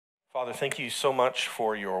Father, thank you so much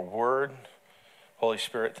for your word. Holy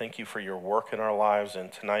Spirit, thank you for your work in our lives.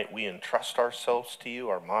 And tonight we entrust ourselves to you,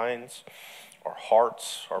 our minds, our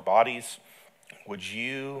hearts, our bodies. Would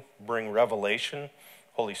you bring revelation,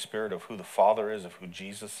 Holy Spirit, of who the Father is, of who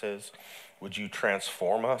Jesus is? Would you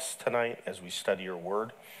transform us tonight as we study your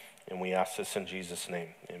word? And we ask this in Jesus'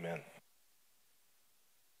 name. Amen.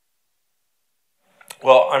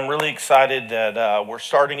 Well, I'm really excited that we're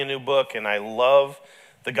starting a new book, and I love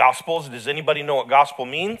the Gospels. Does anybody know what gospel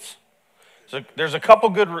means? So there's a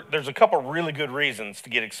couple really good reasons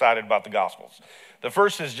to get excited about the Gospels. The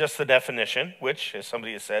first is just the definition, which, as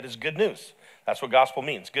somebody has said, is good news. That's what gospel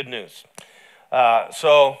means, good news.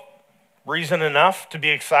 So reason enough to be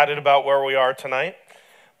excited about where we are tonight.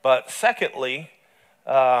 But secondly,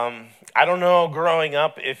 I don't know growing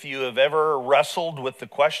up if you have ever wrestled with the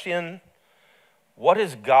question, what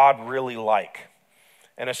is God really like?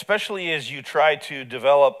 And especially as you try to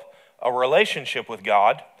develop a relationship with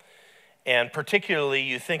God, and particularly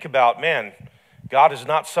you think about, man, God is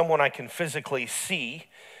not someone I can physically see.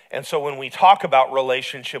 And so when we talk about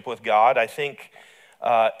relationship with God, I think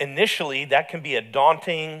initially that can be a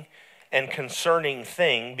daunting and concerning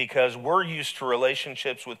thing because we're used to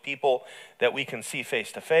relationships with people that we can see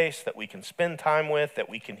face to face, that we can spend time with, that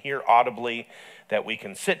we can hear audibly, that we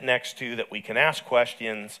can sit next to, that we can ask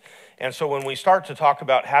questions. And so when we start to talk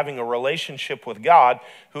about having a relationship with God,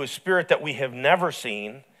 who is spirit that we have never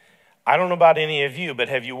seen, I don't know about any of you, but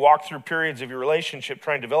have you walked through periods of your relationship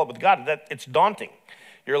trying to develop with God? It's daunting.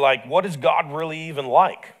 You're like, what is God really even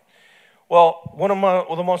like? Well, one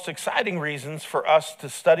of the most exciting reasons for us to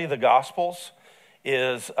study the Gospels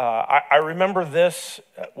is, I remember this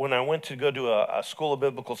when I went to go to a school of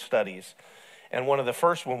biblical studies. And when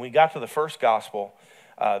we got to the first Gospel,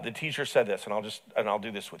 the teacher said this, and I'll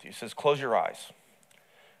do this with you. He says, close your eyes.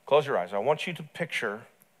 Close your eyes. I want you to picture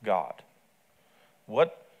God.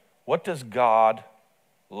 What does God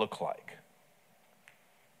look like?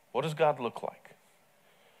 What does God look like?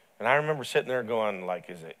 And I remember sitting there going, like,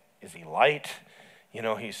 is he light? You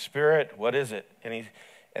know, he's spirit. What is it?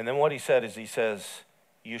 And then what he said is, he says,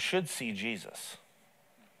 you should see Jesus.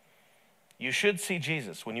 You should see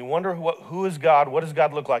Jesus. When you wonder who is God, what does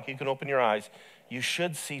God look like, you can open your eyes. You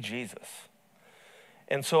should see Jesus.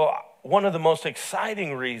 And so one of the most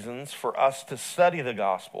exciting reasons for us to study the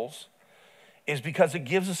Gospels is because it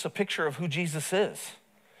gives us a picture of who Jesus is.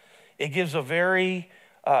 It gives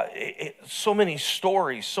so many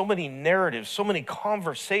stories, so many narratives, so many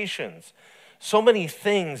conversations, so many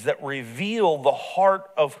things that reveal the heart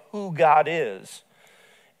of who God is.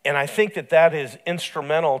 And I think that is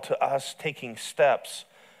instrumental to us taking steps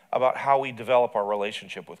about how we develop our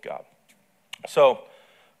relationship with God. So,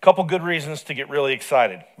 a couple good reasons to get really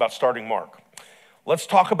excited about starting Mark. Let's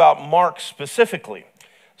talk about Mark specifically.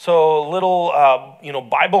 So, little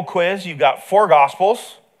Bible quiz. You've got 4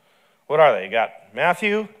 Gospels. What are they? You got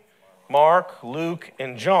Matthew, Mark, Luke,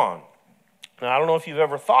 and John. Now, I don't know if you've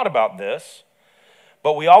ever thought about this,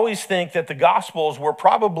 but we always think that the Gospels were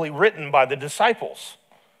probably written by the disciples.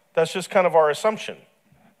 That's just kind of our assumption.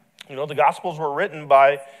 You know, the Gospels were written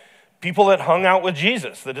by people that hung out with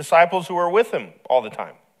Jesus, the disciples who were with him all the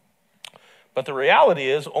time. But the reality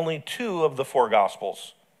is only 2 of the 4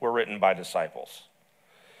 Gospels were written by disciples.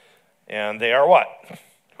 And they are what?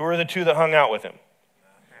 Who are the 2 that hung out with him?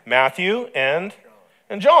 Matthew and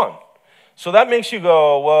John. So that makes you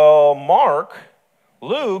go, well, Mark,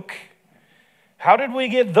 Luke, how did we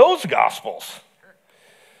get those Gospels?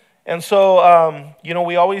 And so,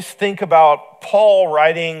 we always think about Paul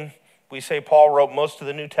writing. We say Paul wrote most of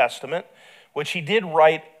the New Testament, which he did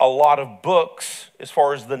write a lot of books as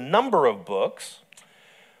far as the number of books,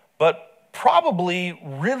 but probably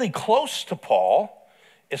really close to Paul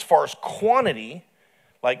as far as quantity,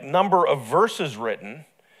 like number of verses written,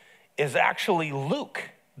 is actually Luke,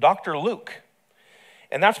 Dr. Luke.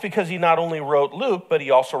 And that's because he not only wrote Luke, but he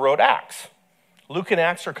also wrote Acts. Luke and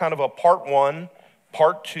Acts are kind of a part 1,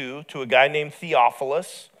 part 2 to a guy named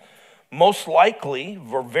Theophilus. Most likely,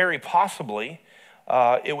 or very possibly,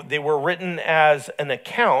 they were written as an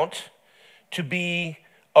account to be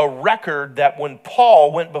a record that when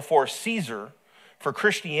Paul went before Caesar for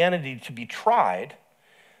Christianity to be tried,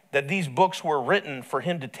 that these books were written for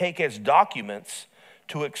him to take as documents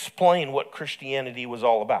to explain what Christianity was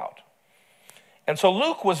all about. And so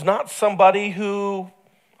Luke was not somebody who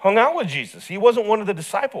hung out with Jesus. He wasn't one of the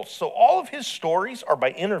disciples. So all of his stories are by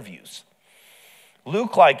interviews.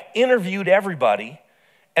 Luke interviewed everybody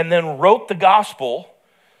and then wrote the gospel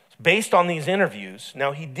based on these interviews.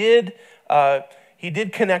 Now he did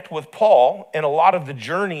connect with Paul, and a lot of the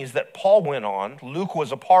journeys that Paul went on, Luke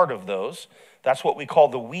was a part of those. That's what we call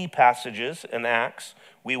the we passages in Acts.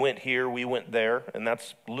 We went here, we went there, and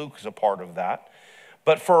that's Luke's a part of that.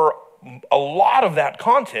 But for a lot of that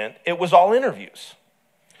content, it was all interviews.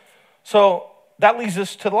 So that leads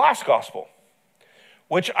us to the last gospel,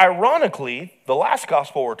 which ironically, the last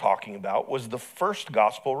gospel we're talking about was the first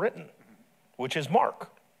gospel written, which is Mark.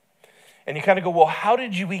 And you kind of go, well, how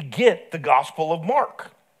did we get the Gospel of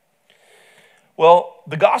Mark? Well,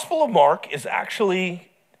 the Gospel of Mark is actually,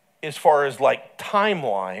 as far as like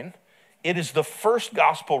timeline, it is the first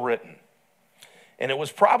gospel written. And it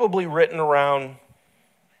was probably written around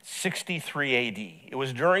 63 AD. It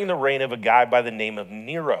was during the reign of a guy by the name of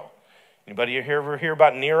Nero. Anybody ever hear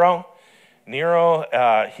about Nero? Nero,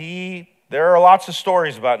 there are lots of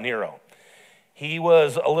stories about Nero. He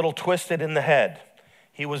was a little twisted in the head.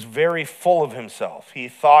 He was very full of himself. He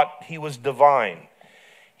thought he was divine.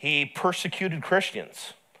 He persecuted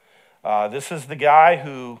Christians. This is the guy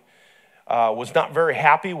who was not very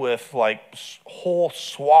happy with like whole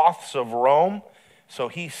swaths of Rome, so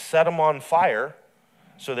he set them on fire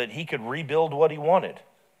so that he could rebuild what he wanted.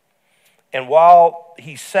 And while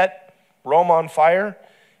he set Rome on fire,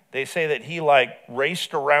 they say that he like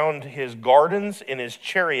raced around his gardens in his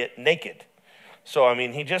chariot naked. So, I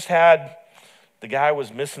mean, the guy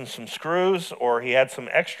was missing some screws, or he had some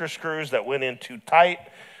extra screws that went in too tight,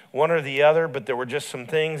 one or the other, but there were just some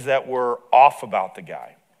things that were off about the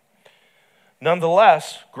guy.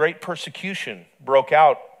 Nonetheless, great persecution broke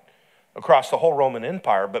out across the whole Roman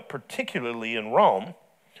Empire, but particularly in Rome,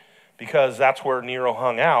 because that's where Nero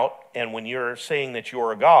hung out. And when you're saying that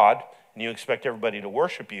you're a god and you expect everybody to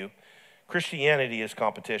worship you, Christianity is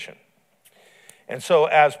competition. And so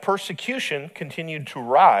as persecution continued to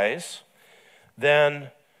rise, then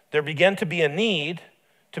there began to be a need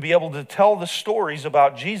to be able to tell the stories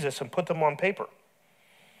about Jesus and put them on paper.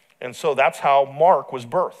 And so that's how Mark was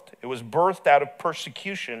birthed. It was birthed out of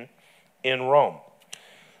persecution in Rome.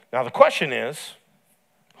 Now the question is,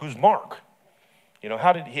 who's Mark? You know,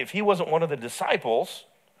 if he wasn't one of the disciples,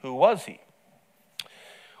 who was he?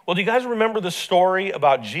 Well, do you guys remember the story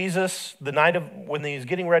about Jesus the night of when he's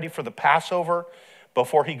getting ready for the Passover,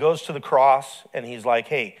 before he goes to the cross, and he's like,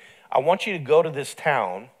 hey, I want you to go to this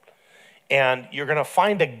town, and you're going to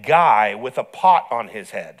find a guy with a pot on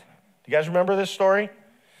his head. Do you guys remember this story?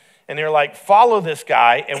 And they're like, follow this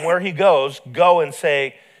guy, and where he goes, go and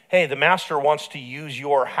say, hey, the master wants to use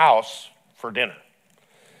your house for dinner.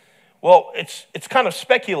 Well, it's kind of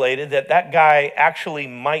speculated that that guy actually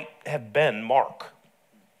might have been Mark.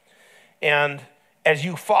 And as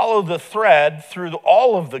you follow the thread through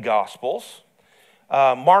all of the Gospels,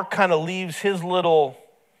 Mark kind of leaves his little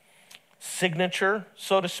signature,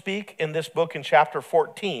 so to speak, in this book in chapter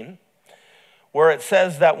 14, where it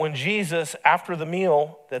says that when Jesus, after the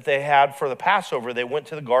meal that they had for the Passover, they went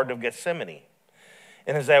to the Garden of Gethsemane.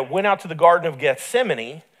 And as they went out to the Garden of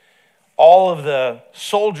Gethsemane, all of the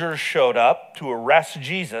soldiers showed up to arrest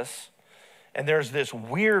Jesus. And there's this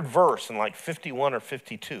weird verse in like 51 or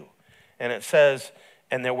 52. And it says,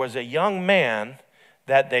 and there was a young man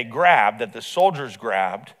that the soldiers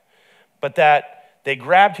grabbed, but that they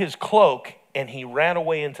grabbed his cloak and he ran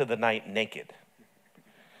away into the night naked.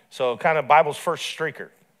 So kind of Bible's first streaker.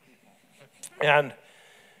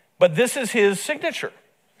 But this is his signature.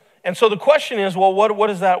 And so the question is, well, what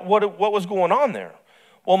was going on there?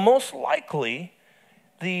 Well, most likely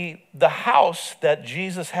the house that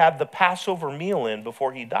Jesus had the Passover meal in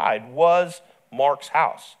before he died was Mark's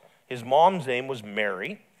house. His mom's name was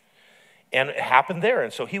Mary, and it happened there.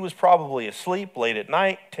 And so he was probably asleep late at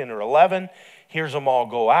night, 10 or 11. Hears them all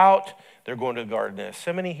go out. They're going to the Garden of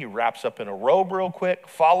Gethsemane. He wraps up in a robe real quick,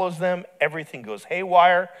 follows them. Everything goes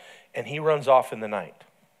haywire, and he runs off in the night.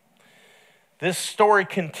 This story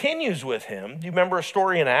continues with him. Do you remember a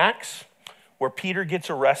story in Acts where Peter gets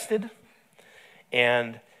arrested?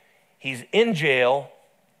 And he's in jail,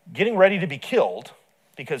 getting ready to be killed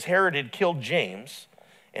because Herod had killed James.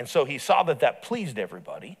 And so he saw that pleased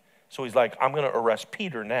everybody. So he's like, I'm going to arrest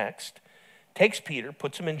Peter next. Takes Peter,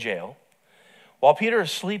 puts him in jail. While Peter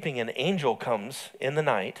is sleeping, an angel comes in the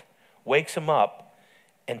night, wakes him up,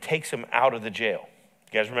 and takes him out of the jail.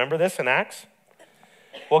 You guys remember this in Acts?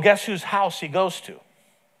 Well, guess whose house he goes to?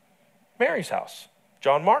 Mary's house,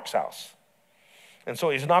 John Mark's house. And so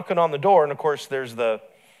he's knocking on the door, and of course there's the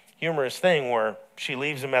humorous thing where she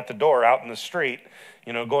leaves him at the door out in the street,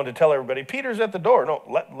 going to tell everybody, Peter's at the door. No,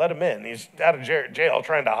 let him in. He's out of jail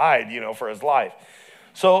trying to hide, for his life.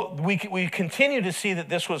 So we continue to see that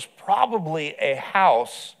this was probably a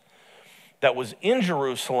house that was in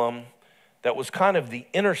Jerusalem that was kind of the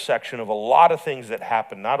intersection of a lot of things that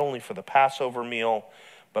happened, not only for the Passover meal,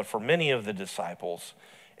 but for many of the disciples.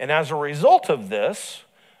 And as a result of this,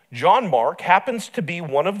 John Mark happens to be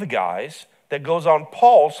one of the guys that goes on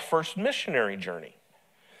Paul's first missionary journey.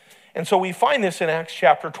 And so we find this in Acts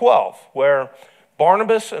chapter 12, where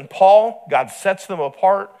Barnabas and Paul, God sets them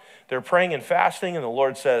apart. They're praying and fasting, and the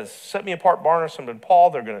Lord says, set me apart, Barnabas and Paul.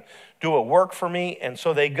 They're going to do a work for me. And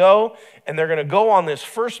so they go, and they're going to go on this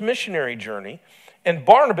first missionary journey. And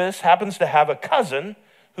Barnabas happens to have a cousin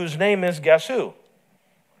whose name is, guess who?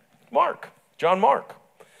 Mark, John Mark.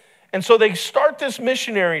 And so they start this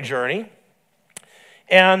missionary journey.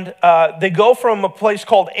 And they go from a place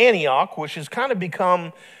called Antioch, which has kind of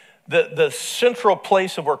become the central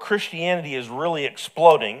place of where Christianity is really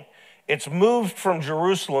exploding. It's moved from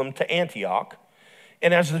Jerusalem to Antioch.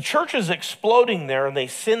 And as the church is exploding there and they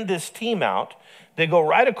send this team out, they go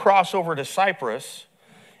right across over to Cyprus.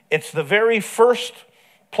 It's the very first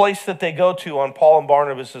place that they go to on Paul and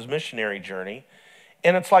Barnabas' missionary journey.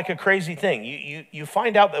 And it's like a crazy thing. You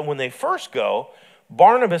find out that when they first go,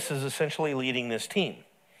 Barnabas is essentially leading this team.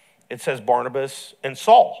 It says Barnabas and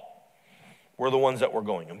Saul were the ones that were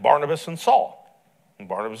going. And Barnabas and Saul. And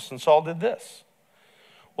Barnabas and Saul did this.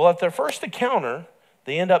 Well, at their first encounter,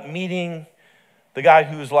 they end up meeting the guy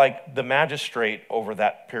who's like the magistrate over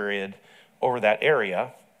that period, over that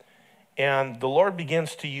area. And the Lord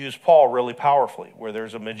begins to use Paul really powerfully, where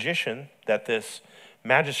there's a magician that this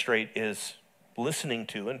magistrate is listening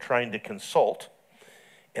to and trying to consult.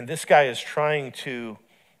 And this guy is trying to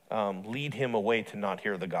lead him away to not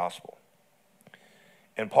hear the gospel.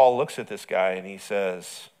 And Paul looks at this guy and he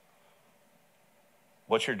says,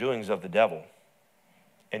 what you're doing is of the devil,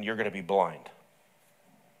 and you're going to be blind.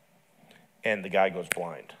 And the guy goes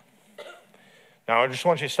blind. Now, I just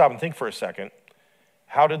want you to stop and think for a second.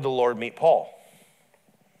 How did the Lord meet Paul?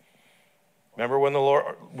 Remember when the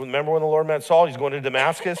Lord met Saul? He's going to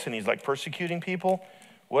Damascus and he's like persecuting people.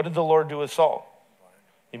 What did the Lord do with Saul?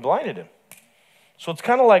 He blinded him. So it's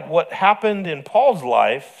kind of like what happened in Paul's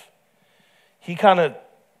life. He kind of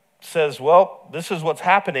says, well, this is what's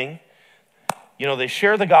happening. You know, they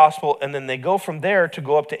share the gospel and then they go from there to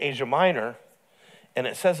go up to Asia Minor. And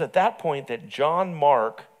it says at that point that John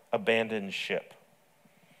Mark abandoned ship.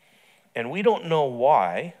 And we don't know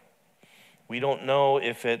why. We don't know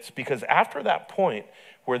if it's because after that point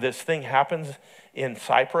where this thing happens in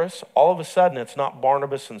Cyprus, all of a sudden it's not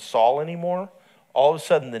Barnabas and Saul anymore. All of a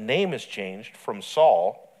sudden the name is changed from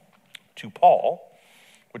Saul to Paul,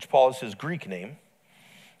 which Paul is his Greek name.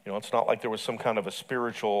 You know, it's not like there was some kind of a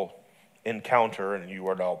spiritual encounter and you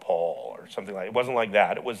are now Paul or something like that. It wasn't like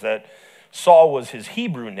that. It was that Saul was his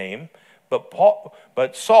Hebrew name, but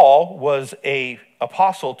Saul was a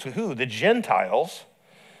apostle to who? The Gentiles.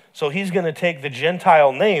 So he's going to take the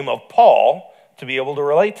Gentile name of Paul to be able to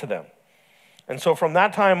relate to them. And so from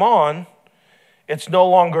that time on, it's no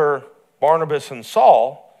longer Barnabas and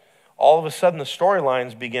Saul. All of a sudden the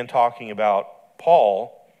storylines begin talking about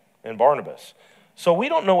Paul and Barnabas. So we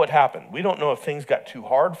don't know what happened. We don't know if things got too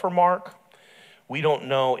hard for Mark. We don't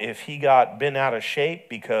know if he got bent out of shape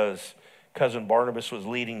because cousin Barnabas was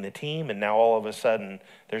leading the team and now all of a sudden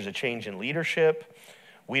there's a change in leadership.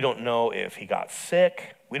 We don't know if he got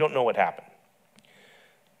sick. We don't know what happened.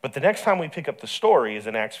 But the next time we pick up the story is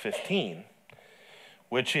in Acts 15,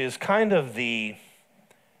 which is kind of the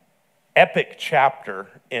epic chapter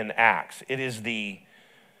in Acts. It is the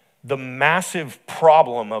massive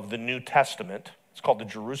problem of the New Testament. It's called the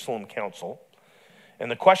Jerusalem Council. And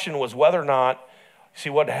the question was whether or not, see,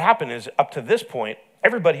 what happened is up to this point,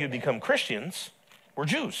 everybody who had become Christians were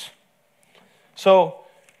Jews. So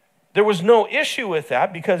there was no issue with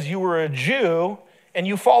that because you were a Jew and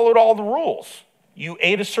you followed all the rules. You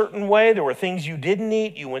ate a certain way. There were things you didn't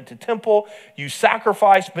eat. You went to temple. You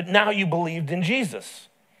sacrificed, but now you believed in Jesus.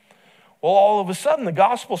 Well, all of a sudden, the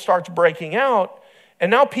gospel starts breaking out, and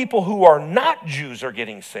now people who are not Jews are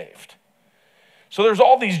getting saved. So there's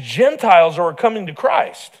all these Gentiles who are coming to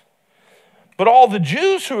Christ. But all the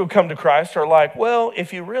Jews who have come to Christ are like, well,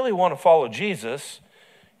 if you really want to follow Jesus,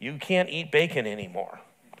 you can't eat bacon anymore.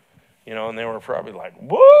 You know, and they were probably like,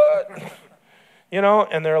 what? You know,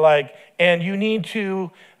 and they're like, and you need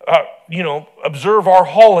to, observe our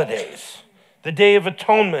holidays, the Day of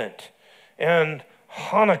Atonement, and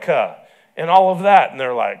Hanukkah, and all of that. And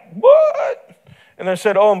they're like, what? And they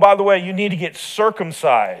said, oh, and by the way, you need to get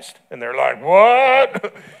circumcised. And they're like,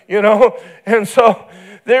 what? You know? And so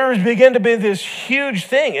there began to be this huge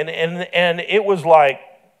thing. And it was like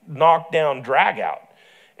knockdown, drag out.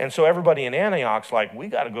 And so everybody in Antioch's like, we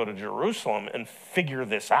got to go to Jerusalem and figure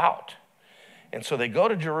this out. And so they go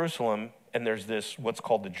to Jerusalem, and there's this, what's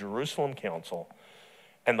called the Jerusalem Council.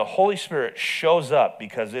 And the Holy Spirit shows up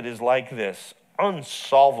because it is like this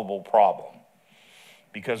unsolvable problem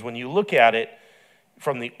Because when you look at it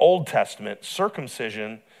from the Old Testament,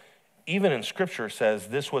 circumcision, even in Scripture, says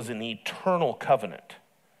this was an eternal covenant.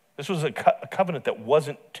 This was a covenant that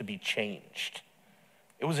wasn't to be changed.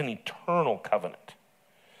 It was an eternal covenant.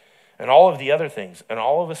 And all of the other things. And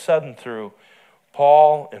all of a sudden, through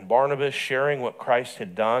Paul and Barnabas sharing what Christ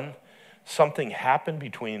had done, something happened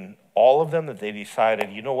between all of them that they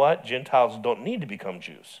decided, you know what? Gentiles don't need to become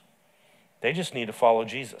Jews. They just need to follow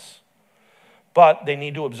Jesus. But they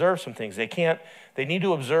need to observe some things. They need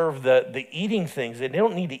to observe the eating things. They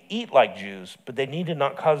don't need to eat like Jews, but they need to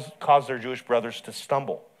not cause their Jewish brothers to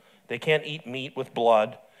stumble. They can't eat meat with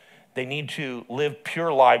blood. They need to live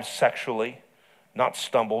pure lives sexually, not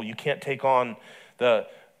stumble. You can't take on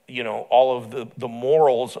all of the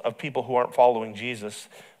morals of people who aren't following Jesus.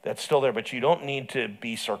 That's still there, but you don't need to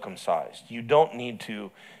be circumcised. You don't need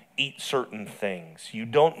to eat certain things. You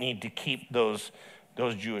don't need to keep those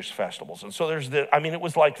Jewish festivals. And so it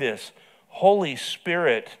was like this Holy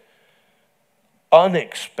Spirit,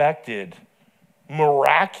 unexpected,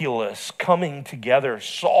 miraculous coming together,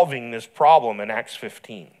 solving this problem in Acts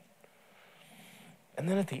 15. And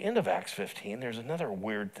then at the end of Acts 15, there's another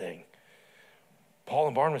weird thing. Paul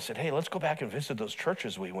and Barnabas said, hey, let's go back and visit those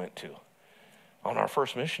churches we went to on our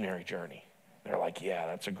first missionary journey. They're like, yeah,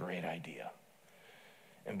 that's a great idea.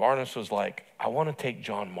 And Barnabas was like, I want to take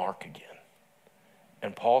John Mark again.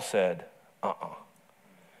 And Paul said,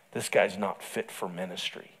 this guy's not fit for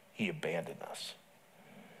ministry. He abandoned us.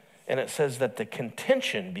 And it says that the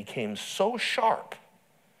contention became so sharp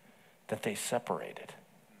that they separated.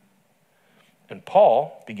 And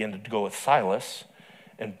Paul began to go with Silas,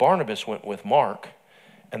 and Barnabas went with Mark.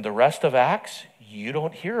 And the rest of Acts, you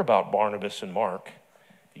don't hear about Barnabas and Mark.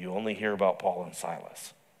 You only hear about Paul and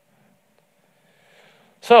Silas.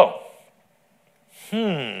 So,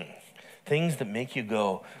 things that make you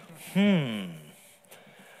go,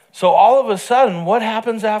 So all of a sudden, what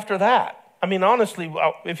happens after that? I mean, honestly,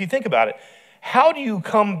 if you think about it, how do you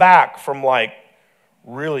come back from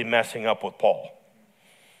really messing up with Paul?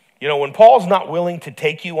 When Paul's not willing to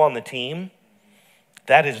take you on the team,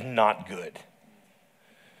 that is not good.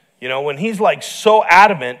 When he's so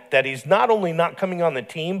adamant that he's not only not coming on the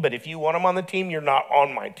team, but if you want him on the team, you're not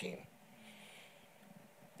on my team.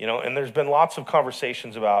 And there's been lots of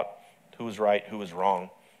conversations about who was right, who was wrong.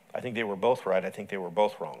 I think they were both right. I think they were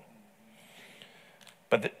both wrong.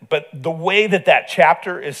 But the way that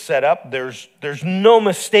chapter is set up, there's no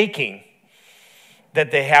mistaking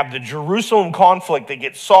that they have the Jerusalem conflict that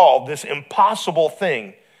gets solved, this impossible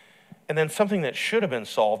thing, and then something that should have been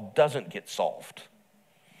solved doesn't get solved.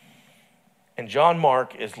 And John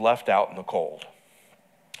Mark is left out in the cold.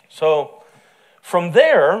 So from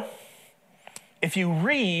there, if you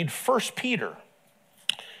read 1 Peter,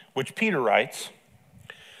 which Peter writes,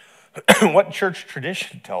 what church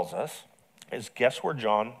tradition tells us is guess where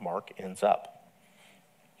John Mark ends up?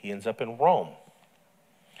 He ends up in Rome.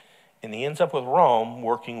 And he ends up with Rome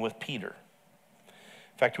working with Peter.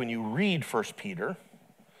 In fact, when you read 1 Peter,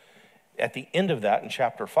 at the end of that in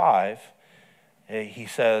chapter 5, he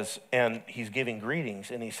says, and he's giving greetings,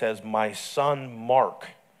 and he says, my son Mark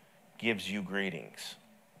gives you greetings.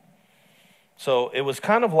 So it was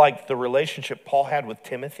kind of like the relationship Paul had with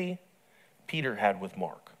Timothy, Peter had with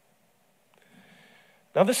Mark.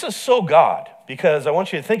 Now this is so God, because I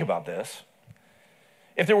want you to think about this.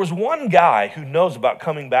 If there was one guy who knows about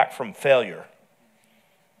coming back from failure,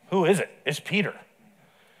 who is it? It's Peter.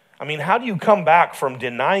 I mean, how do you come back from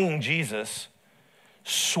denying Jesus,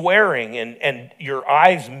 swearing, and your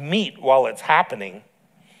eyes meet while it's happening,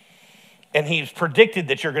 and he's predicted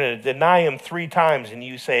that you're going to deny him 3 times, and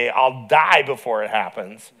you say, I'll die before it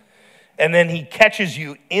happens, and then he catches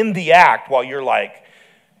you in the act while you're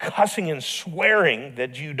cussing and swearing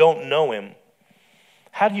that you don't know him.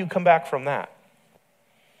 How do you come back from that?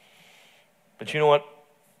 But you know what?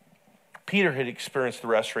 Peter had experienced the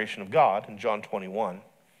restoration of God in John 21.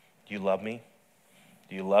 Do you love me?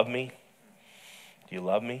 Do you love me? Do you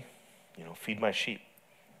love me? Feed my sheep,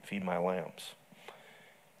 feed my lambs.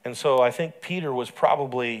 And so I think Peter was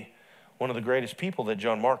probably one of the greatest people that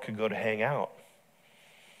John Mark could go to hang out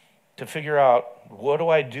to figure out, what do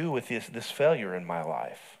I do with this failure in my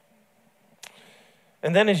life?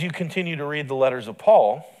 And then as you continue to read the letters of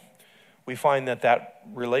Paul, we find that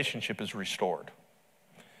relationship is restored.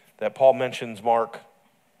 That Paul mentions Mark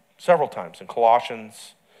several times in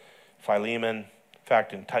Colossians, Philemon. In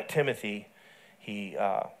fact, in Timothy, he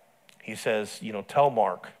says, tell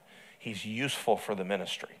Mark he's useful for the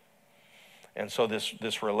ministry. And so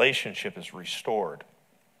this relationship is restored.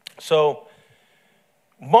 So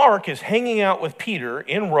Mark is hanging out with Peter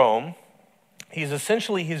in Rome. He's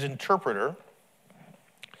essentially his interpreter.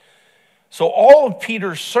 So all of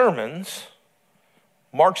Peter's sermons,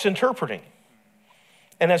 Mark's interpreting.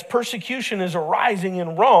 And as persecution is arising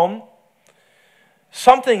in Rome,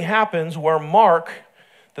 something happens where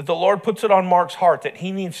that the Lord puts it on Mark's heart that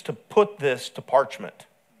he needs to put this to parchment.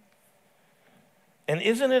 And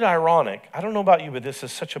isn't it ironic? I don't know about you, but this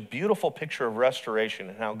is such a beautiful picture of restoration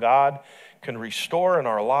and how God can restore in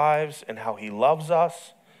our lives and how he loves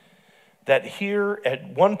us, that here at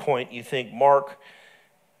one point you think Mark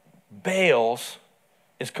bails,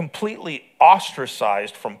 is completely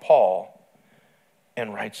ostracized from Paul,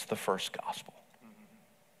 and writes the first gospel.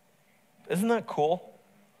 Isn't that cool?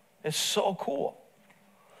 It's so cool.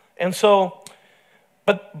 And so,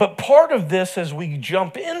 but part of this as we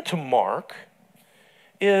jump into Mark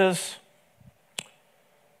is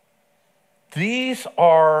these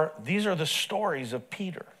are the stories of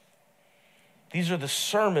Peter. These are the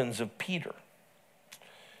sermons of Peter.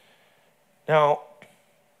 Now,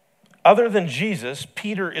 other than Jesus,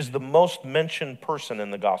 Peter is the most mentioned person in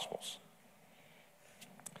the Gospels.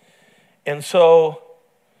 And so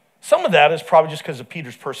some of that is probably just because of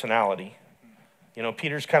Peter's personality. You know,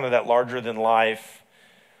 Peter's kind of that larger than life,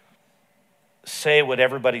 say what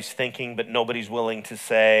everybody's thinking, but nobody's willing to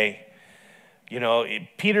say. You know,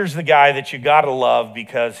 Peter's the guy that you got to love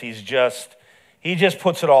because he just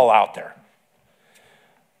puts it all out there.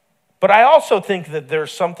 But I also think that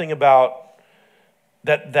there's something about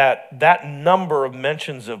that number of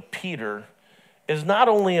mentions of Peter is not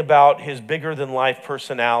only about his bigger than life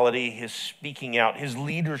personality, his speaking out, his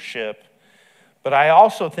leadership, but I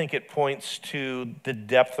also think it points to the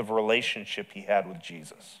depth of relationship he had with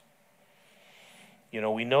Jesus. You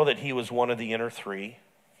know, we know that he was one of the inner three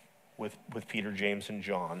with Peter, James, and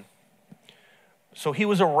John. So he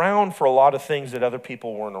was around for a lot of things that other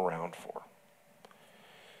people weren't around for.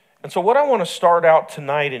 And so what I want to start out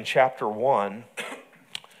tonight in chapter 1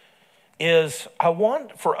 is I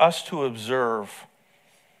want for us to observe,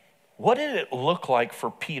 what did it look like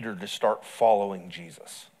for Peter to start following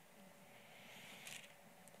Jesus?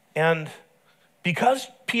 And because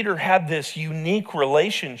Peter had this unique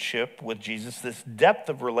relationship with Jesus, this depth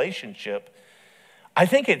of relationship, I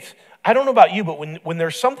think I don't know about you, but when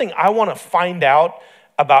there's something I want to find out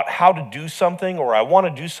about how to do something, or I want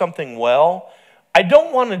to do something well, I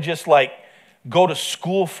don't want to just like go to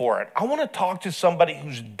school for it. I want to talk to somebody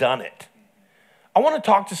who's done it. I want to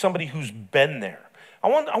talk to somebody who's been there. I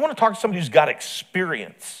want to talk to somebody who's got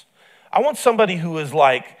experience. I want somebody who has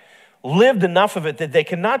like lived enough of it that they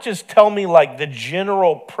can not just tell me like the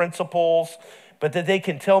general principles, but that they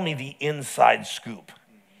can tell me the inside scoop.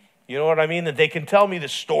 You know what I mean? That they can tell me the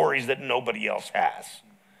stories that nobody else has.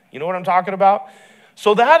 You know what I'm talking about?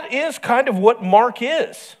 So that is kind of what Mark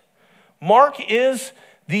is. Mark is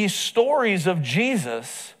these stories of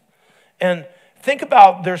Jesus. And think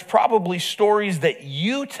about, there's probably stories that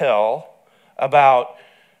you tell about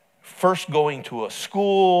first going to a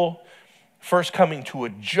school, first coming to a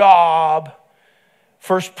job,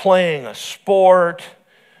 first playing a sport,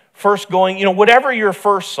 first going, you know, whatever your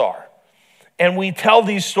firsts are. And we tell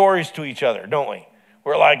these stories to each other, don't we?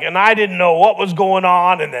 We're like, and I didn't know what was going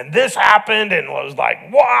on, and then this happened, and it was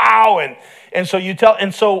like, wow. And so you tell,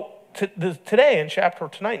 and so tonight in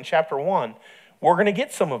chapter 1, we're going to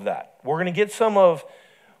get some of that. We're going to get some of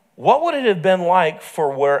what would it have been like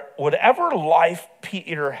for whatever life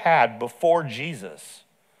Peter had before Jesus,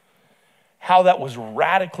 how that was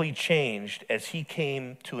radically changed as he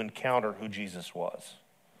came to encounter who Jesus was.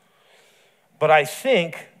 But I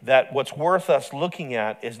think that what's worth us looking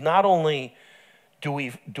at is not only do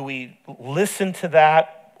we listen to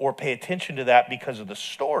that or pay attention to that because of the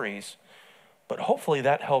stories, but hopefully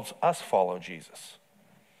that helps us follow Jesus.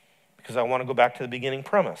 Because I want to go back to the beginning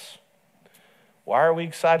premise. Why are we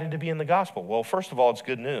excited to be in the gospel? Well, first of all, it's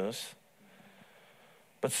good news.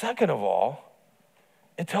 But second of all,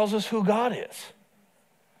 it tells us who God is.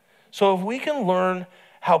 So if we can learn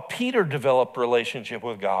how Peter developed relationship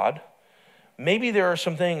with God, maybe there are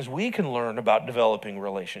some things we can learn about developing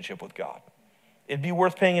relationship with God. It'd be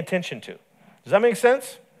worth paying attention to. Does that make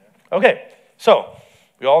sense? Okay, so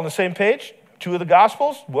we all on the same page? 2 of the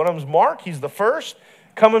Gospels. One of them's Mark. He's the first.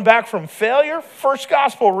 Coming back from failure. First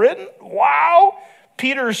gospel written. Wow.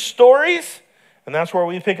 Peter's stories. And that's where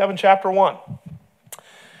we pick up in chapter 1.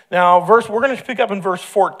 Now, we're going to pick up in verse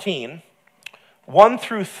 14. 1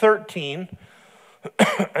 through 13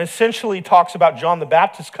 essentially talks about John the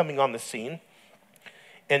Baptist coming on the scene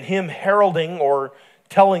and him heralding or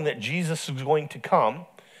telling that Jesus is going to come.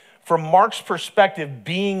 From Mark's perspective,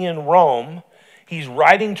 being in Rome, he's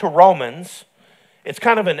writing to Romans. It's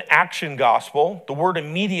kind of an action gospel. The word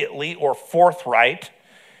immediately or forthright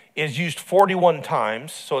is used 41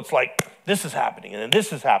 times. So it's like, this is happening, and then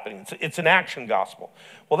this is happening. It's an action gospel.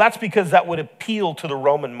 Well, that's because that would appeal to the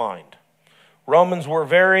Roman mind. Romans were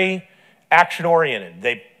very action-oriented.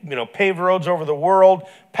 They, paved roads over the world,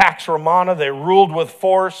 Pax Romana. They ruled with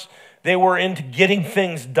force. They were into getting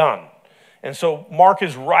things done. And so Mark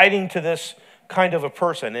is writing to this kind of a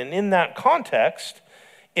person. And in that context,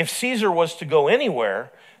 if Caesar was to go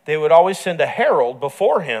anywhere, they would always send a herald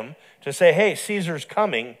before him to say, hey, Caesar's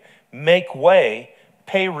coming, make way,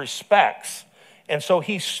 pay respects. And so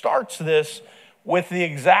he starts this with the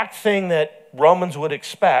exact thing that Romans would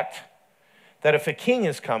expect, that if a king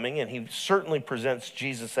is coming, and he certainly presents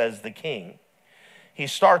Jesus as the king, he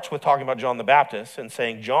starts with talking about John the Baptist and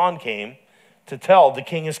saying John came to tell the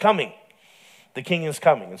king is coming. The king is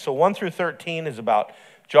coming. And so 1 through 13 is about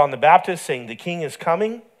John the Baptist saying the king is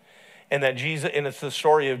coming, and that Jesus, and it's the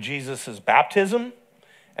story of Jesus' baptism,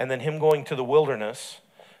 and then him going to the wilderness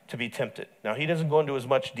to be tempted. Now, he doesn't go into as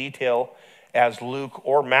much detail as Luke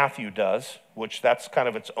or Matthew does, which that's kind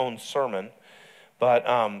of its own sermon. But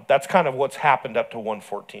that's kind of what's happened up to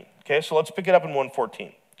 1:14. Okay, so let's pick it up in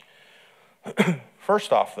 1:14.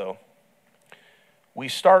 First off, though, we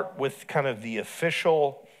start with kind of the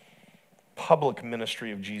official public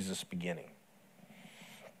ministry of Jesus beginning.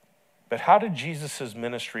 But how did Jesus'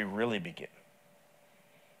 ministry really begin?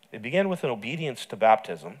 It began with an obedience to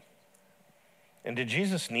baptism. And did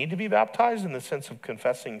Jesus need to be baptized in the sense of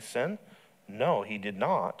confessing sin? No, he did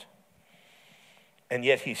not. And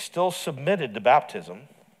yet he still submitted to baptism.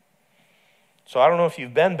 So I don't know if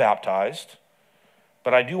you've been baptized,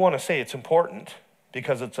 but I do want to say it's important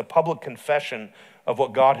because it's a public confession of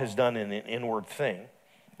what God has done in an inward thing.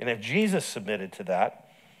 And if Jesus submitted to that,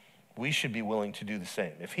 we should be willing to do the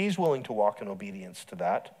same. If he's willing to walk in obedience to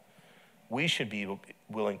that, we should be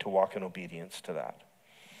willing to walk in obedience to that.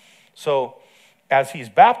 So as he's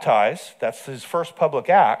baptized, that's his first public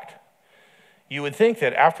act, you would think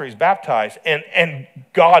that after he's baptized and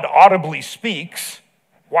God audibly speaks,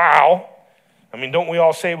 wow. I mean, don't we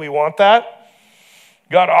all say we want that?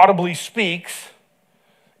 God audibly speaks.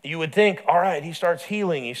 You would think, all right, he starts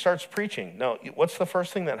healing, he starts preaching. No, what's the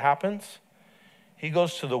first thing that happens? He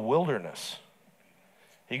goes to the wilderness.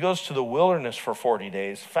 He goes to the wilderness for 40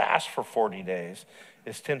 days, fasts for 40 days,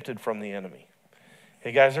 is tempted from the enemy.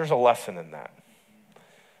 Hey guys, there's a lesson in that.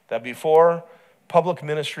 That before public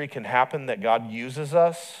ministry can happen, that God uses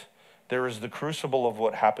us, there is the crucible of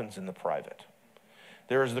what happens in the private.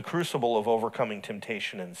 There is the crucible of overcoming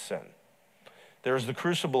temptation and sin. There is the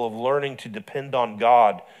crucible of learning to depend on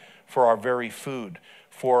God for our very food,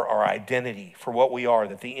 for our identity, for what we are,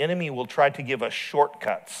 that the enemy will try to give us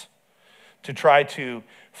shortcuts to try to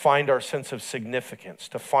find our sense of significance,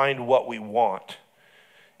 to find what we want.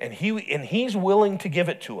 And he's willing to give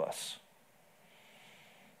it to us.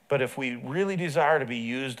 But if we really desire to be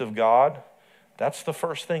used of God, that's the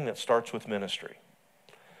first thing that starts with ministry.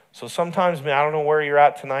 So sometimes, man, I don't know where you're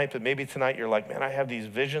at tonight, but maybe tonight you're like, man, I have these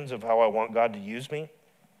visions of how I want God to use me.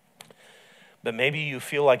 But maybe you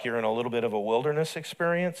feel like you're in a little bit of a wilderness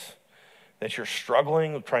experience, that you're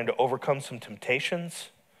struggling with trying to overcome some temptations,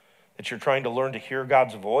 that you're trying to learn to hear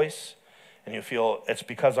God's voice, and you feel it's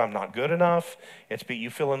because I'm not good enough, you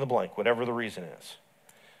fill in the blank, whatever the reason is.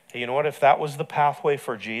 Hey, you know what? If that was the pathway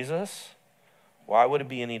for Jesus, why would it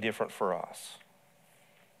be any different for us?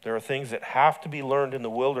 There are things that have to be learned in the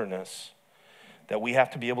wilderness that we have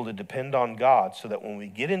to be able to depend on God so that when we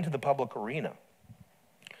get into the public arena,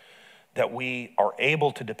 that we are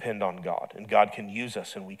able to depend on God and God can use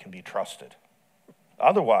us and we can be trusted.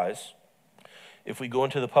 Otherwise, if we go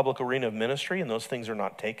into the public arena of ministry and those things are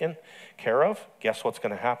not taken care of, guess what's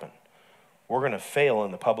going to happen? We're going to fail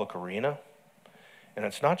in the public arena. And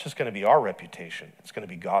it's not just going to be our reputation, it's going to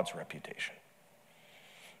be God's reputation.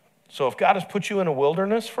 So if God has put you in a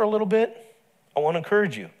wilderness for a little bit, I want to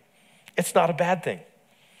encourage you. It's not a bad thing.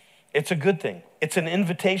 It's a good thing. It's an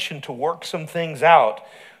invitation to work some things out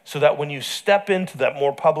so that when you step into that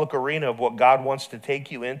more public arena of what God wants to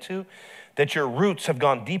take you into, that your roots have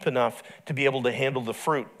gone deep enough to be able to handle the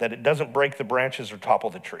fruit, that it doesn't break the branches or topple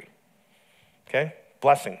the tree. Okay?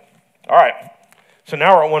 Blessing. All right. So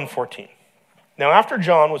now we're at 1:14. Now, after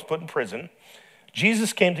John was put in prison,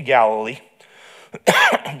 Jesus came to Galilee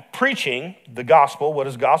preaching the gospel. What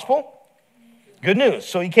is gospel? Good news.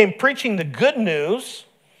 So he came preaching the good news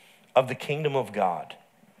of the kingdom of God.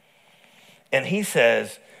 And he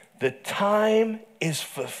says, the time is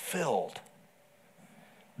fulfilled.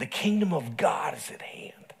 The kingdom of God is at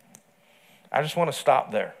hand. I just want to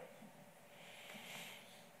stop there.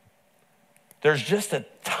 There's just a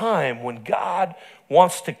time when God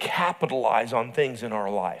wants to capitalize on things in our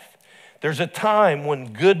life. There's a time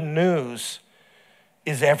when good news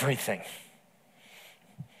is everything.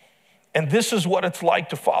 And this is what it's like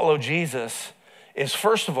to follow Jesus, is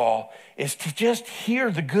first of all, is to just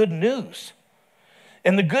hear the good news.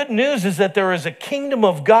 And the good news is that there is a kingdom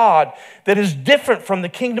of God that is different from the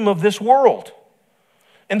kingdom of this world.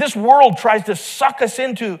 And this world tries to suck us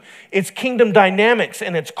into its kingdom dynamics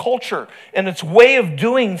and its culture and its way of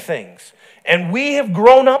doing things. And we have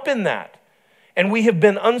grown up in that. And we have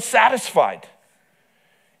been unsatisfied.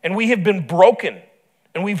 And we have been broken.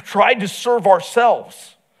 And we've tried to serve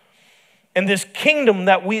ourselves. And this kingdom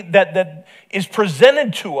that is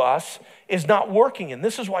presented to us is not working. And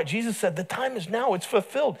this is why Jesus said, the time is now, it's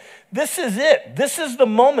fulfilled. This is it. This is the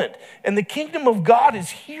moment. And the kingdom of God is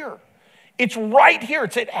here. It's right here.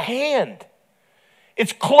 It's at hand.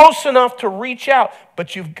 It's close enough to reach out,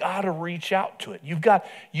 but you've got to reach out to it.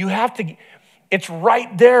 It's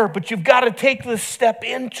right there, but you've got to take this step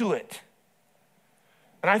into it.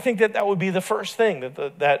 And I think that would be the first thing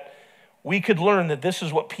that we could learn, that this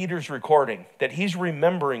is what Peter's recording, that he's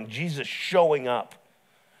remembering Jesus showing up.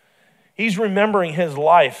 He's remembering his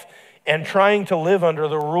life and trying to live under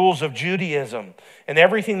the rules of Judaism and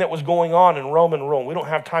everything that was going on in Roman Rome. We don't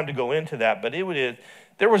have time to go into that, but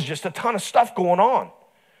there was just a ton of stuff going on.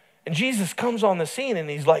 And Jesus comes on the scene and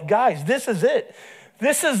he's like, guys, this is it.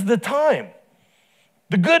 This is the time.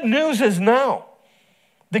 The good news is now.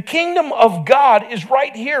 The kingdom of God is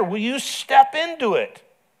right here. Will you step into it?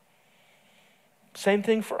 Same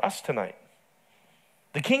thing for us tonight.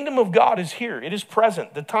 The kingdom of God is here. It is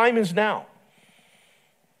present. The time is now.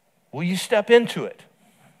 Will you step into it?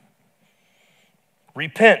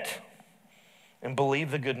 Repent and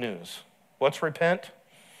believe the good news. What's repent?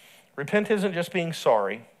 Repent isn't just being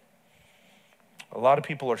sorry. A lot of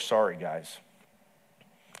people are sorry, guys.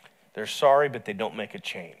 They're sorry, but they don't make a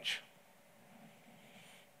change.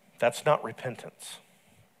 That's not repentance.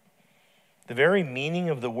 The very meaning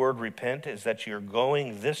of the word repent is that you're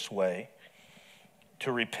going this way.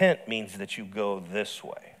 To repent means that you go this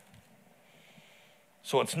way.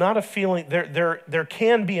 So it's not a feeling. There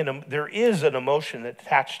is an emotion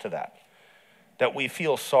attached to that we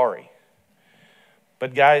feel sorry.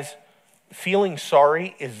 But guys, feeling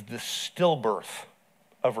sorry is the stillbirth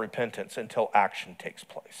of repentance until action takes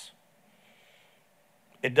place.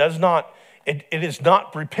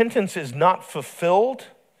 Repentance is not fulfilled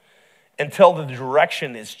until the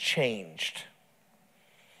direction is changed.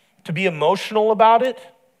 To be emotional about it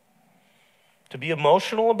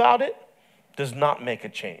does not make a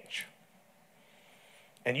change.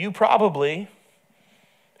 And you probably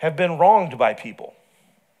have been wronged by people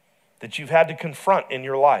that you've had to confront in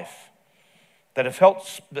your life, that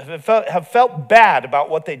have felt bad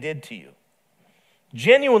about what they did to you.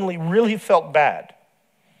 Genuinely really felt bad.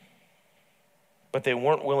 But they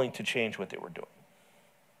weren't willing to change what they were doing.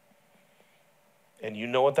 And you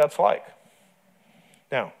know what that's like.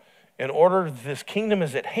 Now, in order this kingdom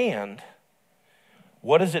is at hand,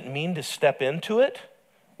 what does it mean to step into it?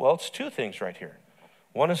 Well, it's two things right here.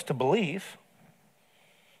 One is to believe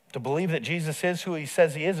that Jesus is who he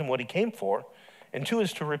says he is and what he came for. And two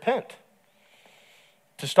is to repent.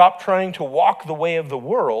 To stop trying to walk the way of the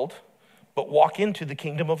world, but walk into the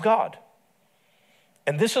kingdom of God.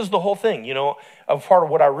 And this is the whole thing, a part of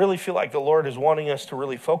what I really feel like the Lord is wanting us to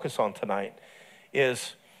really focus on tonight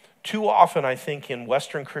is too often, I think, in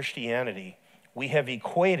Western Christianity, we have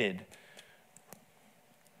equated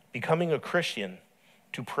becoming a Christian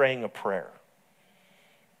to praying a prayer.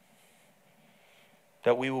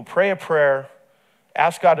 That we will pray a prayer,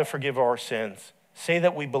 ask God to forgive our sins, say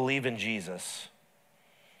that we believe in Jesus,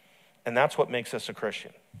 and that's what makes us a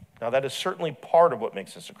Christian. Now, that is certainly part of what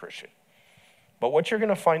makes us a Christian. But what you're going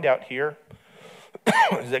to find out here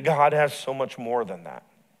is that God has so much more than that.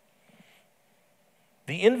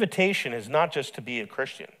 The invitation is not just to be a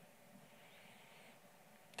Christian.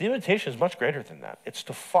 The invitation is much greater than that. It's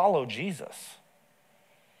to follow Jesus.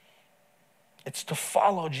 It's to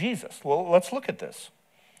follow Jesus. Well, let's look at this.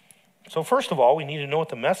 So first of all, we need to know what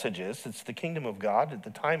the message is. It's the kingdom of God. The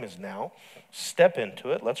time is now. Step into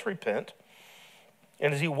it. Let's repent.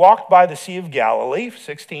 And as he walked by the Sea of Galilee,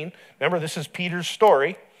 16, remember this is Peter's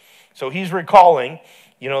story. So he's recalling,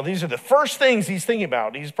 these are the first things he's thinking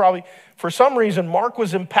about. He's probably, for some reason, Mark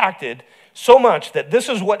was impacted so much that this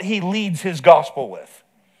is what he leads his gospel with.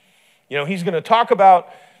 He's going to talk about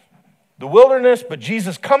the wilderness, but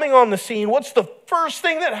Jesus coming on the scene. What's the first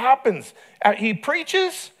thing that happens? He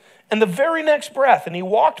preaches, and the very next breath, and he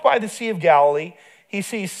walked by the Sea of Galilee, he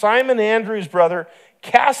sees Simon Andrew's brother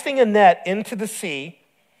casting a net into the sea,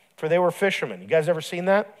 for they were fishermen. You guys ever seen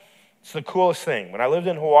that? It's the coolest thing. When I lived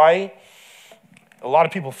in Hawaii, A lot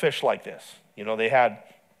of people fish like this. You know, they had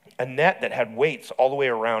a net that had weights all the way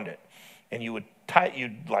around it. And you'd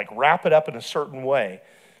like wrap it up in a certain way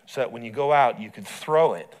so that when you go out, you could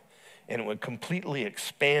throw it and it would completely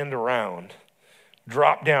expand around,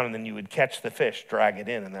 drop down, and then you would catch the fish, drag it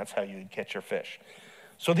in, and that's how you would catch your fish.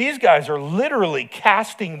 So these guys are literally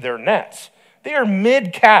casting their nets. They are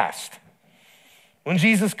mid-cast when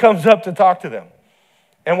Jesus comes up to talk to them.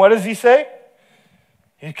 And what does he say?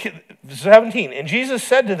 17, and Jesus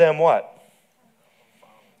said to them what?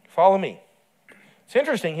 Follow me. It's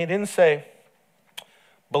interesting, he didn't say,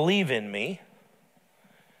 believe in me.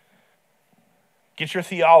 Get your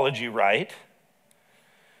theology right.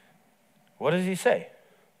 What does he say?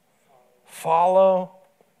 Follow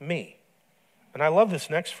me. And I love this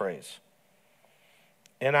next phrase.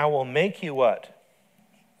 And I will make you what?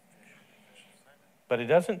 But it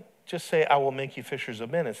doesn't just say, I will make you fishers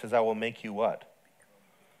of men. It says, I will make you what?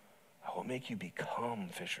 I will make you become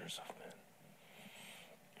fishers of men.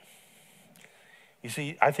 You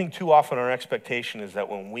see, I think too often our expectation is that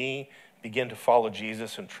when we begin to follow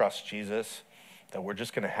Jesus and trust Jesus, that we're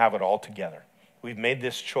just going to have it all together. We've made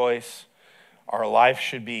this choice. Our life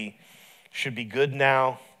should be good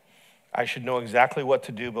now. I should know exactly what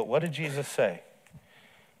to do. But what did Jesus say?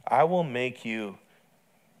 I will make you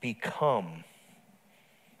become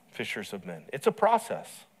fishers of men. It's a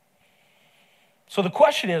process. So the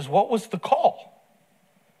question is, what was the call?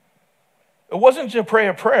 It wasn't to pray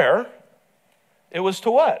a prayer. It was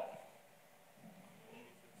to what?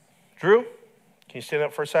 Drew, can you stand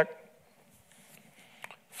up for a sec?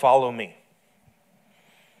 Follow me.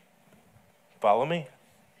 Follow me.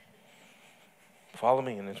 Follow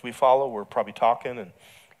me. And as we follow, we're probably talking and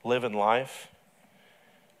living life.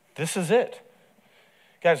 This is it.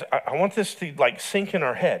 Guys, I want this to like sink in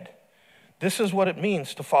our head. This is what it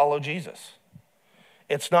means to follow Jesus.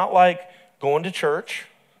 It's not like going to church.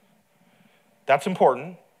 That's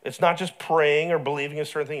important. It's not just praying or believing a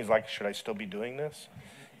certain thing. He's like, should I still be doing this?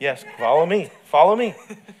 Yes, follow me. Follow me.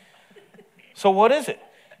 So what is it?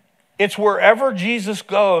 It's wherever Jesus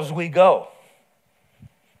goes, we go.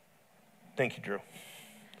 Thank you, Drew.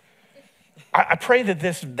 I pray that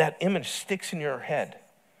that image sticks in your head.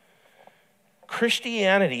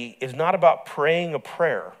 Christianity is not about praying a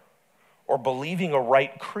prayer or believing a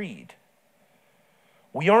right creed.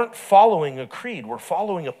 We aren't following a creed. We're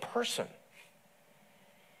following a person.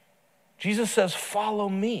 Jesus says, follow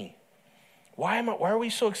me. Why are we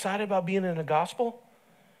so excited about being in the gospel?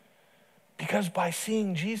 Because by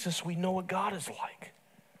seeing Jesus, we know what God is like.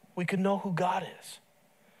 We can know who God is.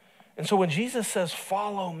 And so when Jesus says,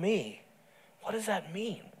 follow me, what does that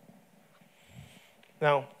mean?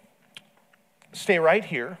 Now, stay right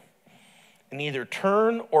here and either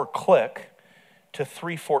turn or click to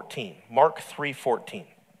 3:14, Mark 3:14.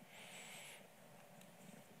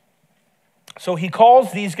 So he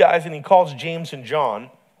calls these guys, and he calls James and John,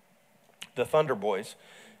 the Thunder Boys,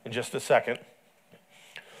 in just a second.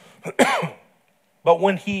 But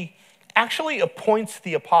when he actually appoints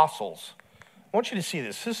the apostles, I want you to see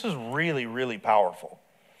this. This is really, really powerful.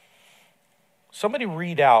 Somebody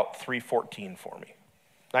read out 3:14 for me.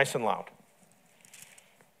 Nice and loud.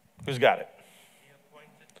 Who's got it? He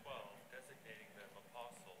appointed 12, designating them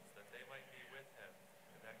apostles, that they might be with him,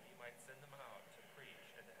 and that he might send them out to preach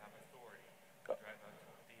and to have authority to drive out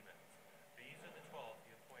demons. These are the 12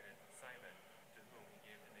 he appointed: Simon, to whom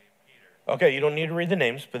he gave the name Peter. Okay, you don't need to read the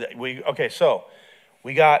names, but so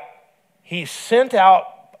we got, he sent out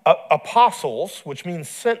apostles, which means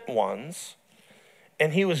sent ones,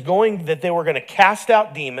 and he was going, that they were going to cast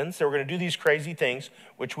out demons, they were going to do these crazy things,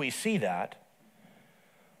 which we see that.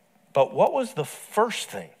 But what was the first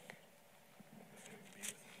thing?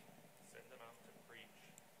 Send them out to preach.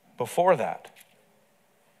 Before that?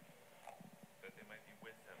 That they might be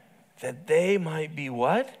with him. That they might be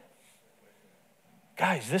what?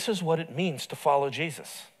 Guys, this is what it means to follow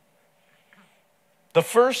Jesus. The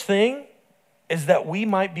first thing is that we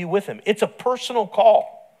might be with him. It's a personal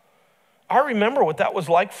call. I remember what that was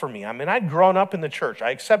like for me. I mean, I'd grown up in the church.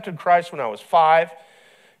 I accepted Christ when I was 5.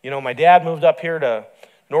 You know, my dad moved up here to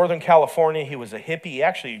Northern California. He was a hippie. He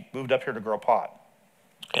actually moved up here to grow pot.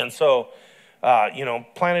 And so,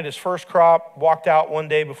 planted his first crop, walked out one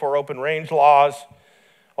day before open range laws.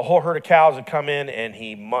 A whole herd of cows had come in, and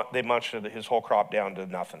they munched his whole crop down to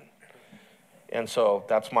nothing. And so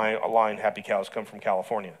that's my line, happy cows come from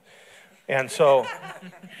California. And so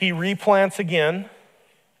he replants again.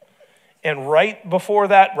 And right before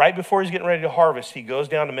he's getting ready to harvest, he goes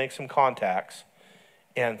down to make some contacts.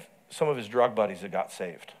 And some of his drug buddies had got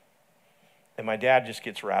saved. And my dad just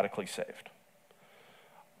gets radically saved.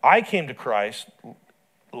 I came to Christ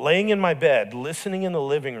laying in my bed, listening in the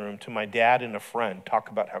living room to my dad and a friend talk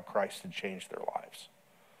about how Christ had changed their lives.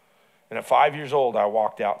 And at 5 years old, I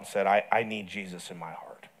walked out and said, I need Jesus in my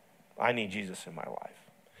heart. I need Jesus in my life.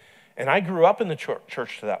 And I grew up in the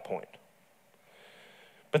church to that point.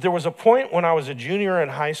 But there was a point when I was a junior in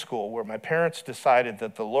high school where my parents decided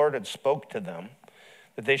that the Lord had spoke to them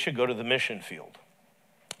that they should go to the mission field.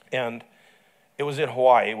 And it was in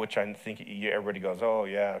Hawaii, which I think everybody goes, oh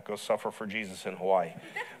yeah, go suffer for Jesus in Hawaii.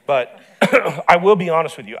 But I will be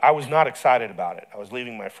honest with you, I was not excited about it. I was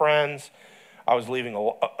leaving my friends. I was leaving,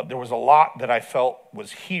 there was a lot that I felt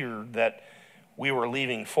was here that we were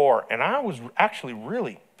leaving for. And I was actually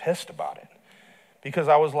really pissed about it. Because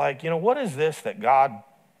I was like, what is this that God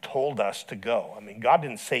told us to go? I mean, God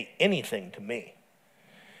didn't say anything to me.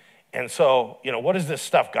 And so, what is this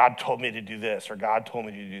stuff? God told me to do this, or God told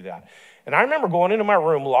me to do that. And I remember going into my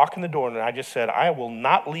room, locking the door, and I just said, I will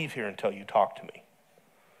not leave here until you talk to me.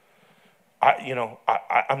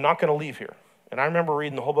 I'm not going to leave here. And I remember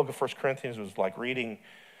reading the whole book of 1 Corinthians. It was like reading,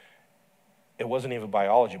 it wasn't even a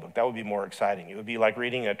biology book. That would be more exciting. It would be like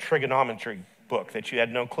reading a trigonometry book that you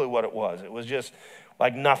had no clue what it was. It was just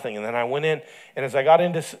like nothing. And then I went in, and as I got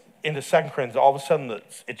into 2 Corinthians, all of a sudden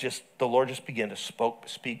the Lord just began to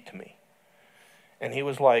speak to me. And he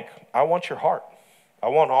was like, I want your heart. I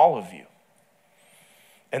want all of you.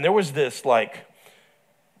 And there was this like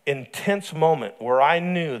intense moment where I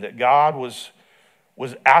knew that God was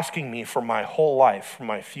asking me for my whole life, for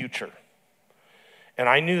my future. And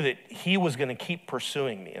I knew that he was going to keep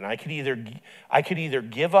pursuing me. And I could either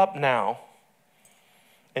give up now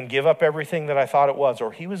and give up everything that I thought it was,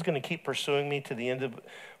 or he was going to keep pursuing me to the end of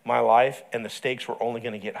my life, and the stakes were only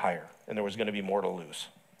going to get higher, and there was going to be more to lose.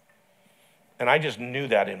 And I just knew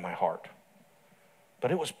that in my heart.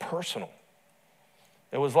 But it was personal.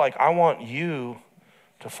 It was like, I want you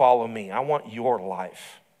to follow me. I want your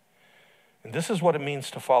life. And this is what it means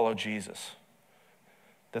to follow Jesus.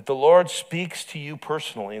 That the Lord speaks to you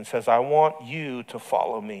personally and says, I want you to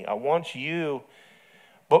follow me. I want you,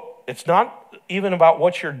 but it's not even about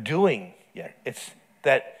what you're doing yet. It's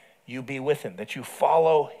that you be with him, that you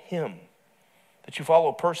follow him, that you follow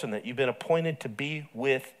a person, that you've been appointed to be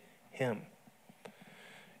with him.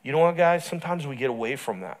 You know what, guys? Sometimes we get away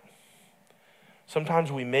from that.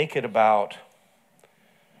 Sometimes we make it about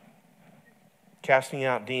casting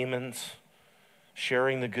out demons,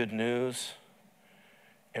 sharing the good news,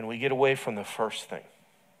 and we get away from the first thing.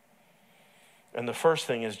 And the first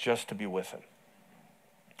thing is just to be with him.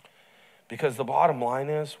 Because the bottom line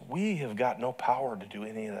is, we have got no power to do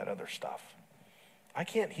any of that other stuff. I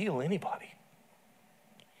can't heal anybody.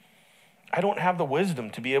 I don't have the wisdom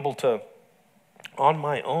to be able to, on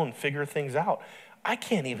my own, figure things out. I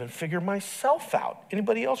can't even figure myself out.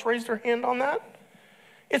 Anybody else raise their hand on that?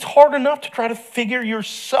 It's hard enough to try to figure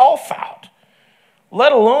yourself out,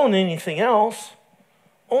 let alone anything else.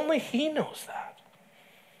 Only he knows that.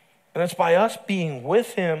 And it's by us being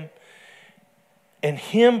with him and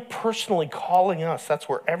him personally calling us. That's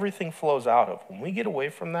where everything flows out of. When we get away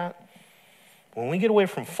from that, when we get away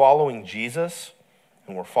from following Jesus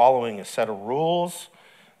and we're following a set of rules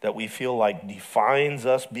that we feel like defines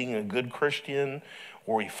us being a good Christian,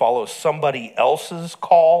 or we follow somebody else's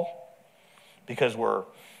call because we're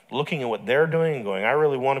looking at what they're doing and going, I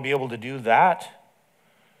really want to be able to do that.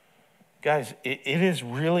 Guys, it is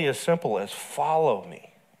really as simple as follow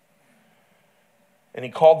me. And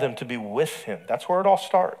he called them to be with him. That's where it all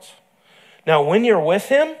starts. Now, when you're with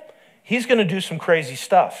him, he's going to do some crazy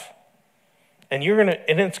stuff. And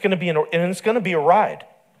it's going to be a ride.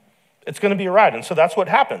 It's going to be a ride. And so that's what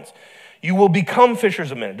happens. You will become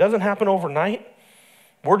fishers of men. It doesn't happen overnight.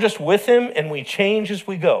 We're just with him, and we change as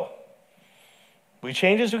we go. We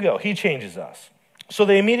change as we go. He changes us. So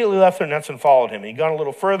they immediately left their nets and followed him. And he got a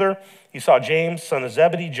little further. He saw James, son of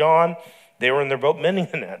Zebedee, John. They were in their boat mending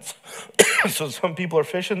the nets. So some people are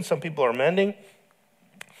fishing, some people are mending.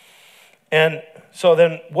 And so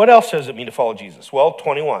then what else does it mean to follow Jesus? Well,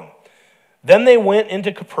 21. Then they went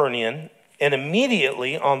into Capernaum, and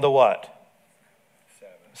immediately on the what?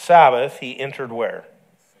 Sabbath, he entered where?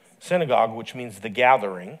 Synagogue, which means the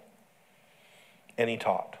gathering, and he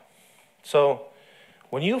taught. So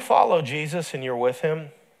when you follow Jesus and you're with him,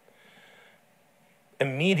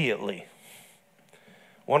 immediately,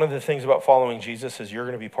 one of the things about following Jesus is you're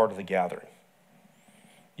going to be part of the gathering.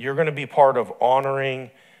 You're going to be part of honoring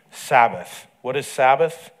Sabbath. What is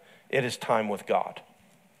Sabbath? It is time with God.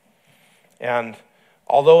 And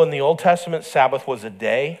although in the Old Testament, Sabbath was a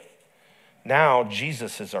day, now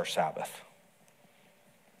Jesus is our Sabbath.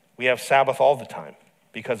 We have Sabbath all the time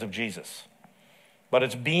because of Jesus. But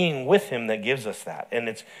it's being with him that gives us that. And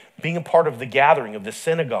it's being a part of the gathering, of the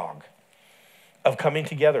synagogue, of coming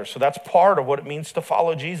together. So that's part of what it means to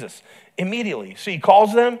follow Jesus immediately. So he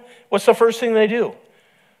calls them. What's the first thing they do?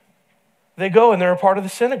 They go and they're a part of the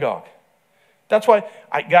synagogue. That's why,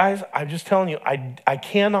 guys, I'm just telling you, I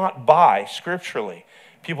cannot buy scripturally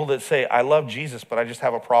people that say, I love Jesus, but I just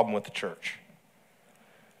have a problem with the church.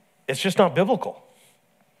 It's just not biblical.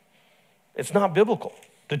 It's not biblical.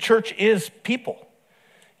 The church is people.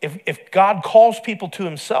 If God calls people to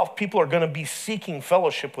himself, people are going to be seeking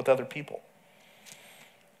fellowship with other people.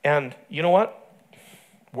 And you know what?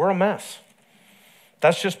 We're a mess.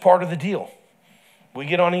 That's just part of the deal. We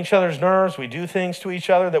get on each other's nerves. We do things to each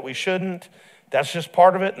other that we shouldn't. That's just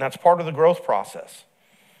part of it, and that's part of the growth process.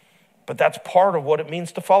 But that's part of what it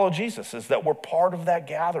means to follow Jesus, is that we're part of that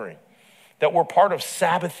gathering, that we're part of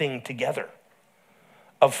Sabbathing together,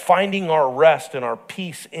 of finding our rest and our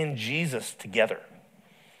peace in Jesus together.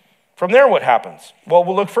 From there, what happens?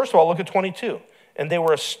 Well, first of all, look at 22. And they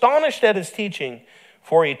were astonished at his teaching,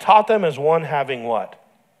 for he taught them as one having what?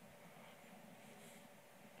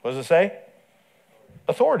 What does it say?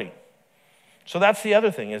 Authority. So that's the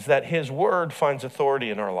other thing, is that his word finds authority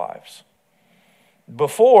in our lives.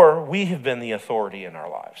 Before, we have been the authority in our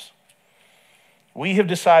lives. We have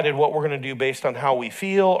decided what we're going to do based on how we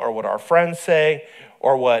feel, or what our friends say,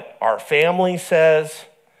 or what our family says.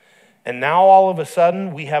 And now all of a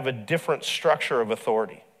sudden, we have a different structure of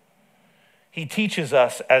authority. He teaches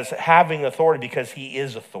us as having authority because he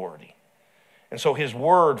is authority. And so his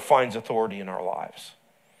word finds authority in our lives.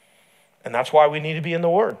 And that's why we need to be in the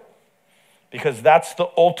word. Because that's the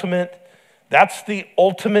ultimate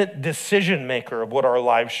decision maker of what our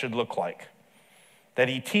lives should look like. That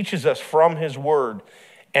he teaches us from his word.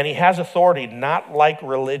 And he has authority, not like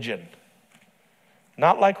religion.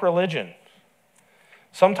 Not like religion.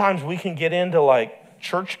 Sometimes we can get into like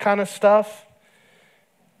church kind of stuff.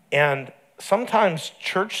 And sometimes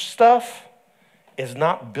church stuff is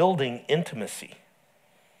not building intimacy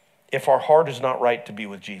if our heart is not right to be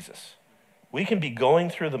with Jesus. We can be going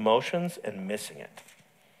through the motions and missing it.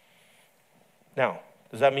 Now,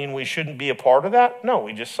 does that mean we shouldn't be a part of that? No,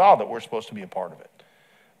 we just saw that we're supposed to be a part of it.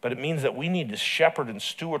 But it means that we need to shepherd and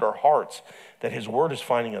steward our hearts, that his word is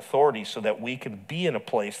finding authority so that we can be in a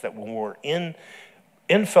place that when we're in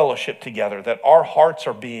fellowship together, that our hearts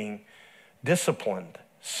are being disciplined,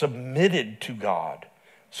 submitted to God,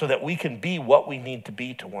 so that we can be what we need to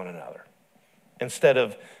be to one another. Instead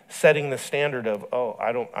of setting the standard of, oh,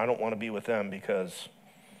 I don't want to be with them because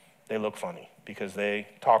they look funny, because they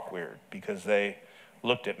talk weird, because they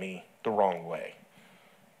looked at me the wrong way.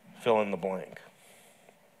 Fill in the blank.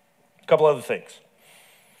 A couple other things.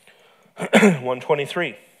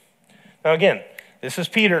 123. Now again, this is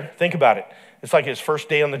Peter. Think about it. It's like his first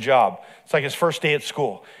day on the job. It's like his first day at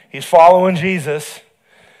school. He's following Jesus.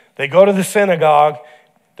 They go to the synagogue.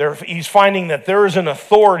 He's finding that there is an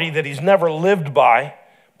authority that he's never lived by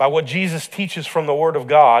what Jesus teaches from the Word of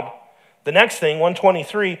God. The next thing,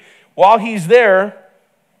 123, while he's there,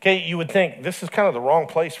 okay, you would think this is kind of the wrong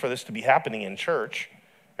place for this to be happening in church.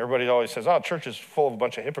 Everybody always says, oh, church is full of a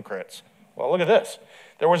bunch of hypocrites. Well, look at this.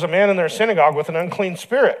 There was a man in their synagogue with an unclean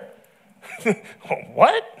spirit.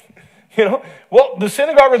 What? Well, the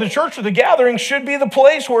synagogue or the church or the gathering should be the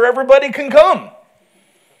place where everybody can come.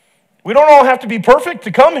 We don't all have to be perfect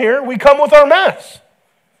to come here. We come with our mess.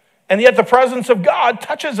 And yet the presence of God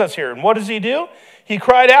touches us here. And what does he do? He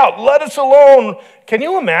cried out, let us alone. Can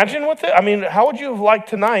you imagine what I mean, how would you have liked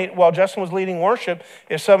tonight while Justin was leading worship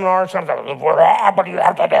if some of our sons,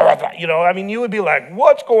 you would be like,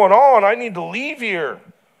 what's going on? I need to leave here.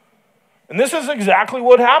 And this is exactly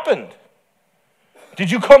what happened. Did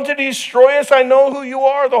you come to destroy us? I know who you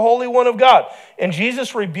are, the Holy One of God. And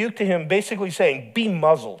Jesus rebuked him, basically saying, be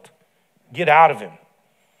muzzled. Get out of him.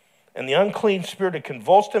 And the unclean spirit had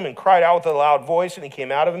convulsed him and cried out with a loud voice, and he came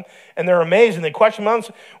out of him. And they're amazed, and they question him,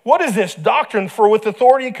 what is this doctrine? For with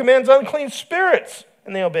authority he commands unclean spirits,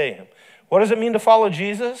 and they obey him. What does it mean to follow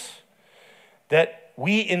Jesus? That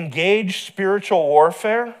we engage spiritual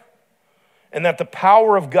warfare, and that the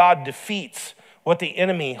power of God defeats what the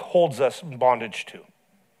enemy holds us in bondage to.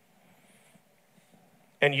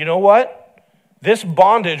 And you know what? This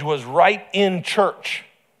bondage was right in church.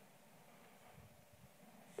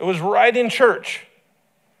 It was right in church.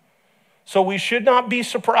 So we should not be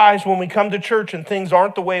surprised when we come to church and things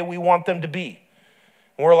aren't the way we want them to be.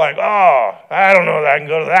 And we're like, oh, I don't know that I can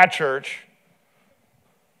go to that church.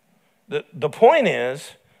 The point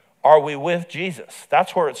is, are we with Jesus?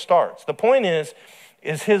 That's where it starts. The point is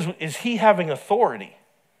he having authority?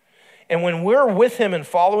 And when we're with him and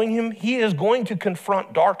following him, he is going to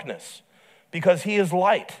confront darkness. because he is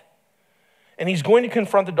light. And he's going to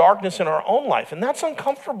confront the darkness in our own life, and that's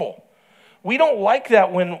uncomfortable. We don't like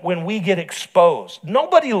that when we get exposed.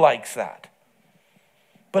 Nobody likes that.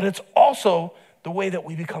 But it's also the way that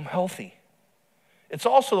we become healthy. It's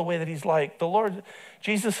also the way that he's like, the Lord,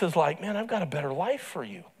 Jesus is like, man, I've got a better life for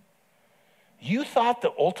you. You thought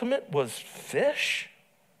the ultimate was fish?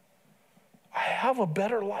 I have a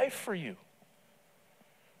better life for you.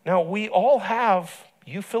 Now, we all have,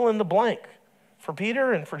 you fill in the blank. For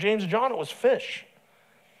Peter and for James and John, it was fish.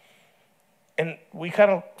 And we kind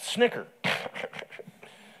of snicker.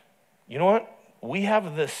 You know what? We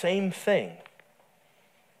have the same thing.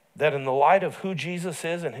 That in the light of who Jesus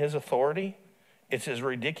is and his authority, it's as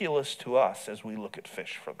ridiculous to us as we look at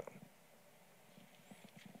fish for them.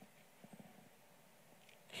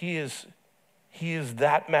 He is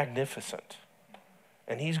that magnificent.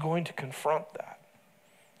 And he's going to confront that.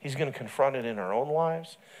 He's going to confront it in our own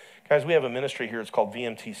lives. Guys, we have a ministry here. It's called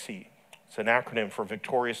VMTC. It's an acronym for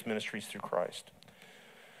Victorious Ministries Through Christ.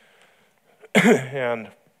 And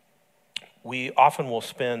we often will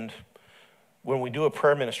spend, when we do a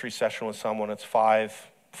prayer ministry session with someone, it's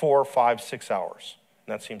 4, 5, 6 hours.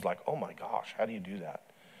 And that seems like, oh my gosh, how do you do that?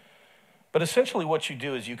 But essentially what you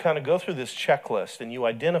do is you kind of go through this checklist and you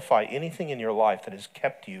identify anything in your life that has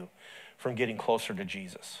kept you from getting closer to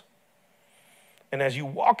Jesus. And as you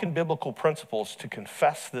walk in biblical principles to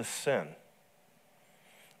confess this sin,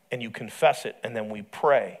 and you confess it, and then we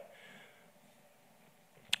pray,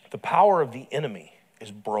 the power of the enemy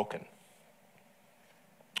is broken.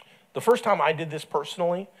 The first time I did this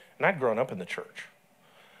personally, and I'd grown up in the church,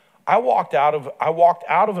 I walked out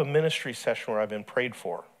of a ministry session where I've been prayed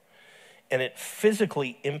for, and it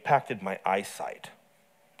physically impacted my eyesight.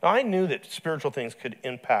 Now, I knew that spiritual things could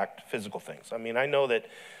impact physical things. I mean, I know that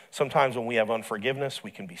sometimes when we have unforgiveness, we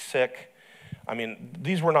can be sick. I mean,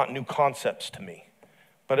 these were not new concepts to me,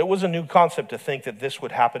 but it was a new concept to think that this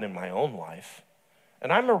would happen in my own life.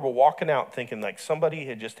 And I remember walking out thinking like somebody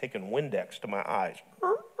had just taken Windex to my eyes.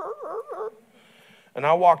 And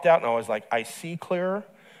I walked out and I was like, I see clearer.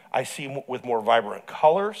 I see with more vibrant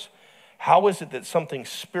colors. How is it that something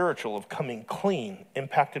spiritual of coming clean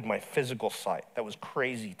impacted my physical sight? That was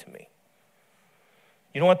crazy to me.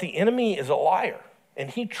 You know what? The enemy is a liar,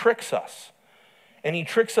 and he tricks us. And he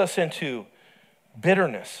tricks us into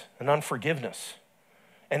bitterness and unforgiveness.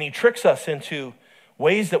 And he tricks us into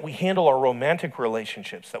ways that we handle our romantic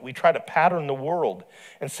relationships, that we try to pattern the world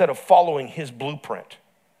instead of following his blueprint.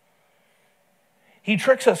 He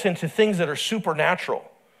tricks us into things that are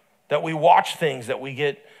supernatural, that we watch things that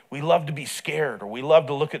we love to be scared, or we love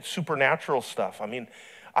to look at supernatural stuff. I mean,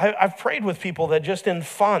 I've prayed with people that just in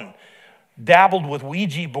fun dabbled with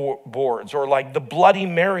Ouija boards or like the Bloody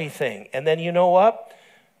Mary thing. And then you know what?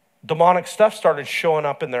 Demonic stuff started showing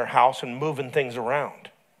up in their house and moving things around.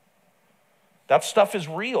 That stuff is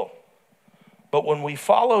real. But when we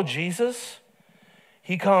follow Jesus,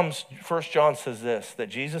 he comes, 1 John says this, that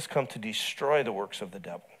Jesus come to destroy the works of the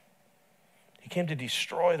devil. He came to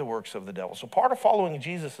destroy the works of the devil. So part of following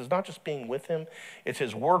Jesus is not just being with him, it's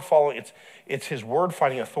his word following, it's his word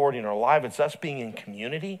finding authority in our life, it's us being in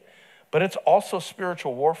community, but it's also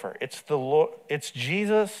spiritual warfare. It's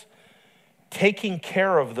Jesus taking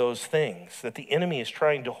care of those things that the enemy is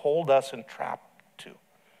trying to hold us and trap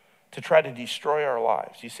to try to destroy our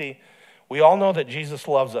lives. You see, we all know that Jesus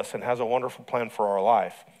loves us and has a wonderful plan for our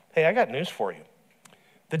life. Hey, I got news for you.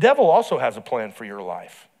 The devil also has a plan for your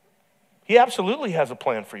life. He absolutely has a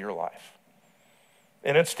plan for your life.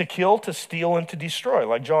 And it's to kill, to steal, and to destroy,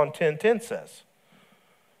 like John 10:10 says.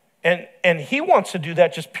 And he wants to do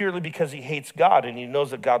that just purely because he hates God and he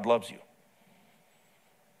knows that God loves you.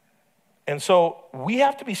 And so we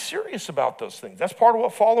have to be serious about those things. That's part of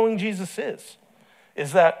what following Jesus is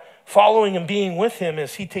that following and being with him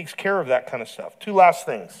as he takes care of that kind of stuff. Two last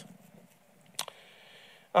things.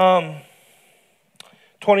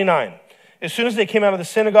 29. As soon as they came out of the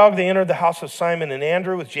synagogue, they entered the house of Simon and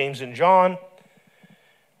Andrew with James and John.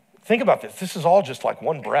 Think about this. This is all just like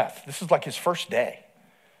one breath. This is like his first day.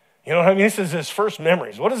 You know what I mean? This is his first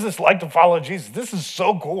memories. What is this like to follow Jesus? This is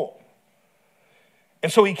so cool.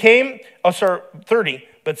 And so he came, 30,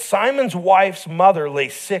 but Simon's wife's mother lay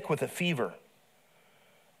sick with a fever.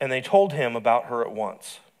 And they told him about her at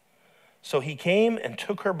once. So he came and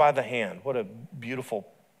took her by the hand. What a beautiful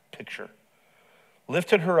picture.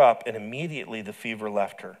 Lifted her up, and immediately the fever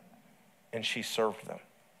left her, and she served them.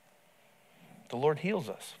 The Lord heals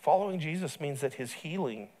us. Following Jesus means that his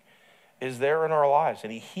healing is there in our lives,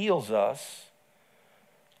 and he heals us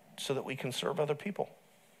so that we can serve other people.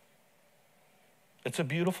 It's a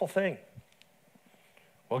beautiful thing.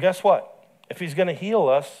 Well, guess what? If he's going to heal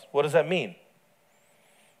us, what does that mean?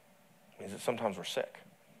 It means that sometimes we're sick.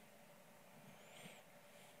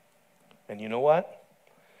 And you know what?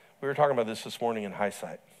 We were talking about this morning in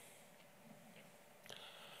Highsight.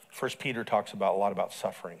 First Peter talks about a lot about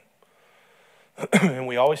suffering. And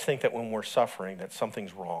we always think that when we're suffering that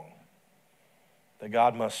something's wrong.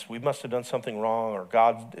 That we must have done something wrong, or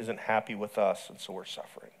God isn't happy with us, and so we're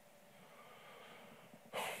suffering.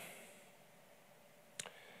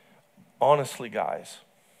 Honestly, guys,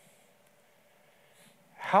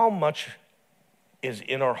 how much is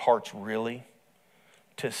in our hearts really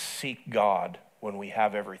to seek God when we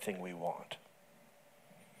have everything we want?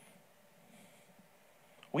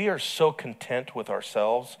 We are so content with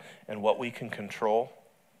ourselves and what we can control.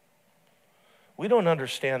 We don't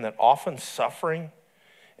understand that often suffering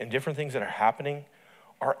and different things that are happening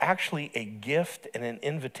are actually a gift and an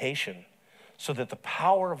invitation so that the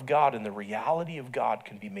power of God and the reality of God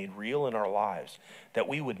can be made real in our lives, that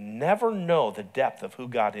we would never know the depth of who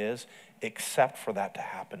God is except for that to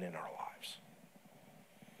happen in our lives.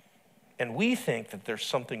 And we think that there's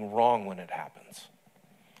something wrong when it happens,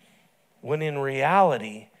 when in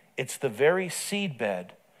reality, it's the very seedbed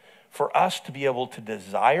for us to be able to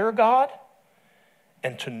desire God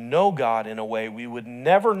and to know God in a way we would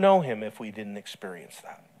never know him if we didn't experience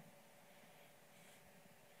that.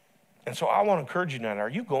 And so I want to encourage you tonight, are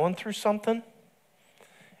you going through something?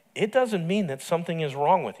 It doesn't mean that something is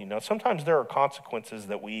wrong with you. Now, sometimes there are consequences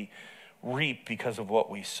that we reap because of what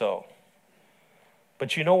we sow.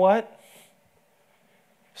 But you know what?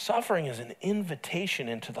 Suffering is an invitation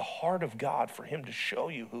into the heart of God for him to show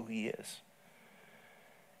you who he is.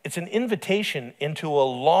 It's an invitation into a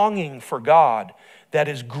longing for God that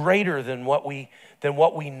is greater than what we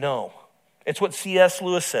know. It's what C.S.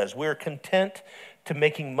 Lewis says. We're content to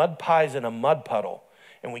making mud pies in a mud puddle,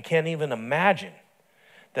 and we can't even imagine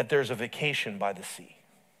that there's a vacation by the sea.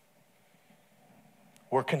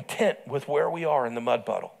 We're content with where we are in the mud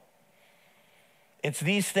puddle. It's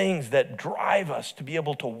these things that drive us to be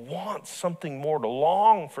able to want something more, to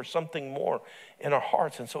long for something more in our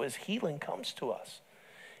hearts. And so his healing comes to us.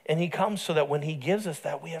 And he comes so that when he gives us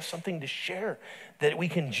that, we have something to share, that we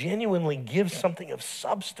can genuinely give something of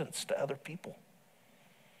substance to other people.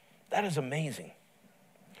 That is amazing.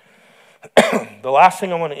 The last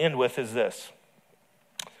thing I want to end with is this.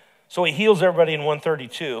 So he heals everybody in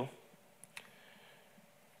 132.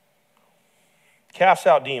 Casts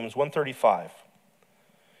out demons, 135.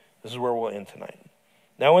 This is where we'll end tonight.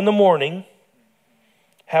 Now in the morning,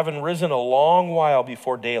 having risen a long while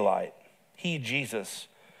before daylight, he, Jesus,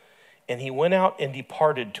 and he went out and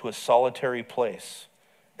departed to a solitary place.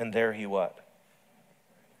 And there he what?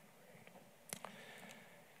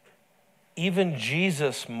 Even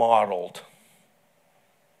Jesus modeled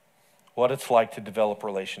what it's like to develop a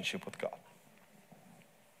relationship with God.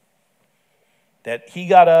 That he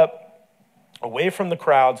got up away from the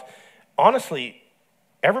crowds. Honestly,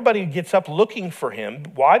 everybody gets up looking for him.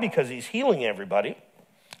 Why? Because he's healing everybody.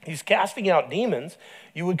 He's casting out demons.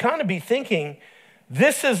 You would kind of be thinking,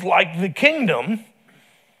 this is like the kingdom.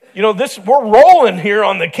 You know, we're rolling here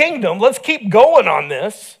on the kingdom. Let's keep going on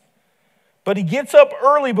this. But he gets up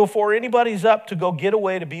early before anybody's up to go get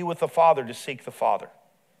away to be with the Father, to seek the Father.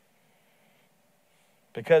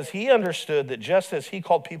 Because he understood that just as he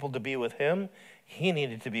called people to be with him, he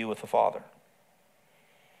needed to be with the Father.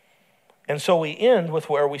 And so we end with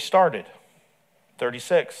where we started,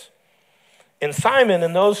 36. And Simon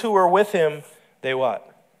and those who were with him, they what?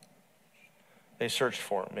 They searched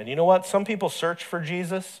for him. And you know what? Some people search for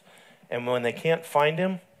Jesus, and when they can't find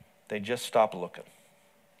him, they just stop looking.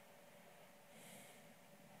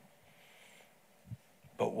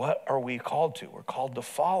 But what are we called to? We're called to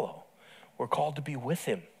follow. We're called to be with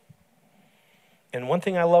him. And one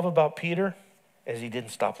thing I love about Peter is he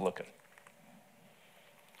didn't stop looking.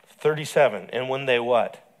 37, and when they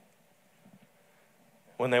what?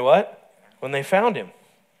 When they what? When they found him.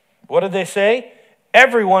 What did they say?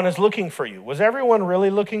 Everyone is looking for you. Was everyone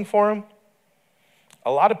really looking for him?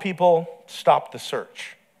 A lot of people stopped the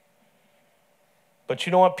search. But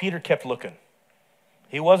you know what? Peter kept looking.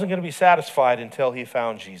 He wasn't going to be satisfied until he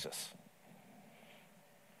found Jesus.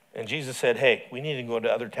 And Jesus said, hey, we need to go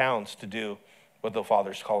to other towns to do what the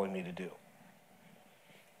Father's calling me to do.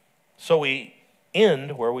 So we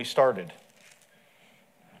end where we started,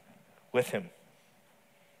 with him,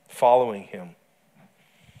 following him,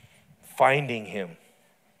 finding him,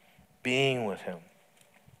 being with him.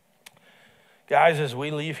 Guys, as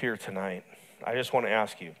we leave here tonight, I just want to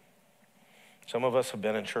ask you, some of us have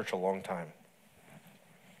been in church a long time.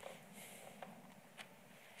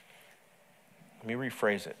 Let me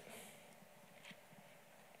rephrase it.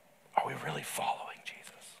 Are we really following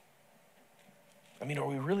Jesus? I mean, are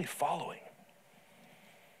we really following?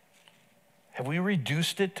 Have we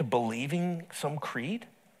reduced it to believing some creed,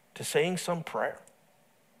 to saying some prayer?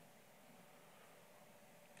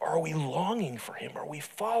 Or are we longing for him? Are we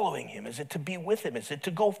following him? Is it to be with him? Is it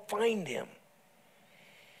to go find him?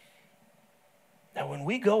 Now, when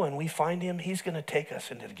we go and we find him, he's going to take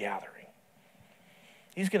us into the gathering.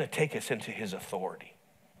 He's going to take us into his authority.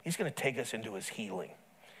 He's going to take us into his healing.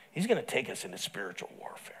 He's going to take us into spiritual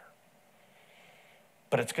warfare.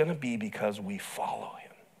 But it's going to be because we follow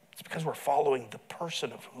him. It's because we're following the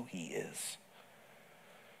person of who he is.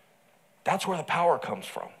 That's where the power comes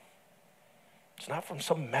from. It's not from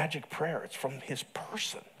some magic prayer. It's from his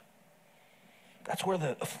person. That's where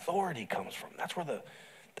the authority comes from. That's where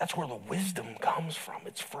the wisdom comes from.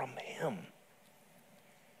 It's from him.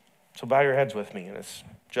 So bow your heads with me. And as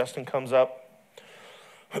Justin comes up,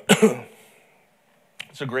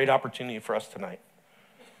 it's a great opportunity for us tonight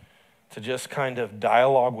to just kind of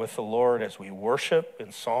dialogue with the Lord as we worship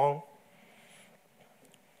in song,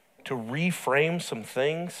 to reframe some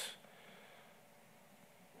things.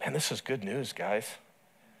 Man, this is good news, guys.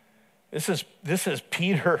 This is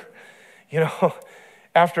Peter,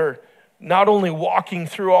 after not only walking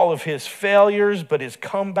through all of his failures, but his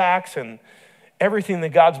comebacks and everything that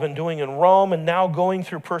God's been doing in Rome, and now going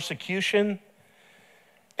through persecution.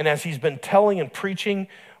 And as he's been telling and preaching,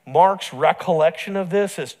 Mark's recollection of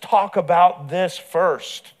this is talk about this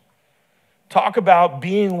first. Talk about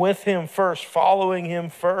being with him first, following him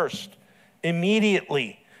first,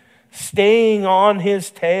 immediately, staying on his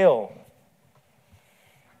tail.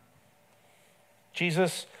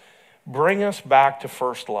 Jesus, bring us back to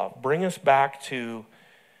first love. Bring us back to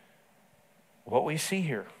what we see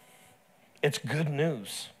here. It's good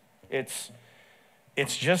news. It's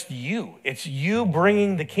just you. It's you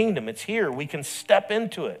bringing the kingdom. It's here. We can step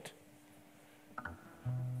into it.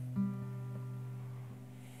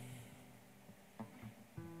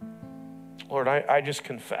 Lord, I just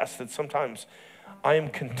confess that sometimes I am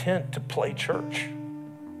content to play church.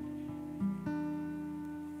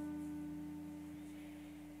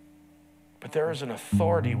 But there is an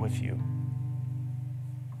authority with you.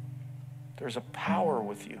 There's a power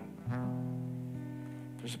with you.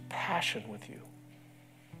 There's a passion with you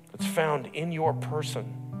that's found in your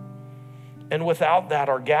person. And without that,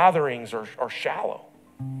 our gatherings are shallow.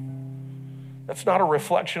 That's not a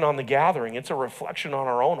reflection on the gathering. It's a reflection on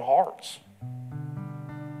our own hearts.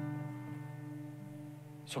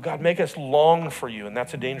 So God, make us long for you. And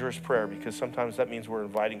that's a dangerous prayer because sometimes that means we're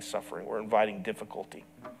inviting suffering. We're inviting difficulty.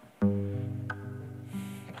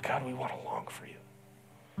 But God, we want to long for you.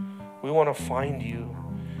 We want to find you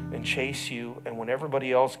and chase you. And when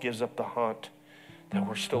everybody else gives up the hunt, that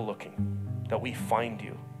we're still looking, that we find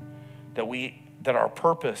you, that our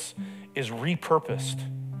purpose is repurposed.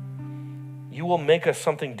 You will make us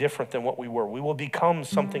something different than what we were. We will become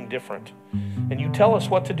something different. And you tell us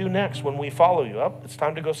what to do next when we follow you. It's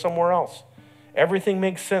time to go somewhere else. Everything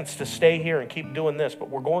makes sense to stay here and keep doing this, but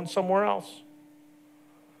we're going somewhere else.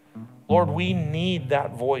 Lord, we need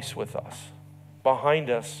that voice with us, behind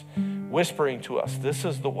us, whispering to us, this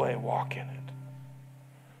is the way, walk in it.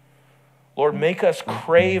 Lord, make us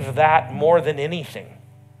crave that more than anything.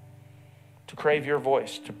 To crave your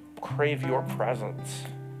voice, to crave your presence,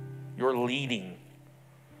 your leading.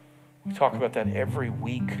 We talk about that every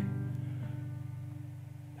week.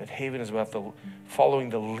 That Haven is about following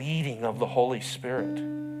the leading of the Holy Spirit.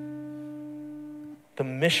 The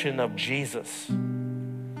mission of Jesus.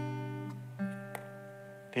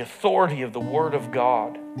 The authority of the Word of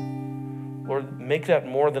God. Lord, make that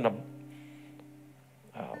more than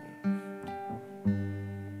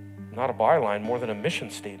not a byline, more than a mission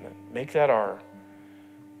statement. Make that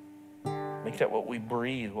what we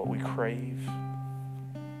breathe, what we crave.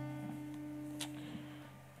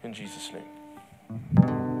 In Jesus' name.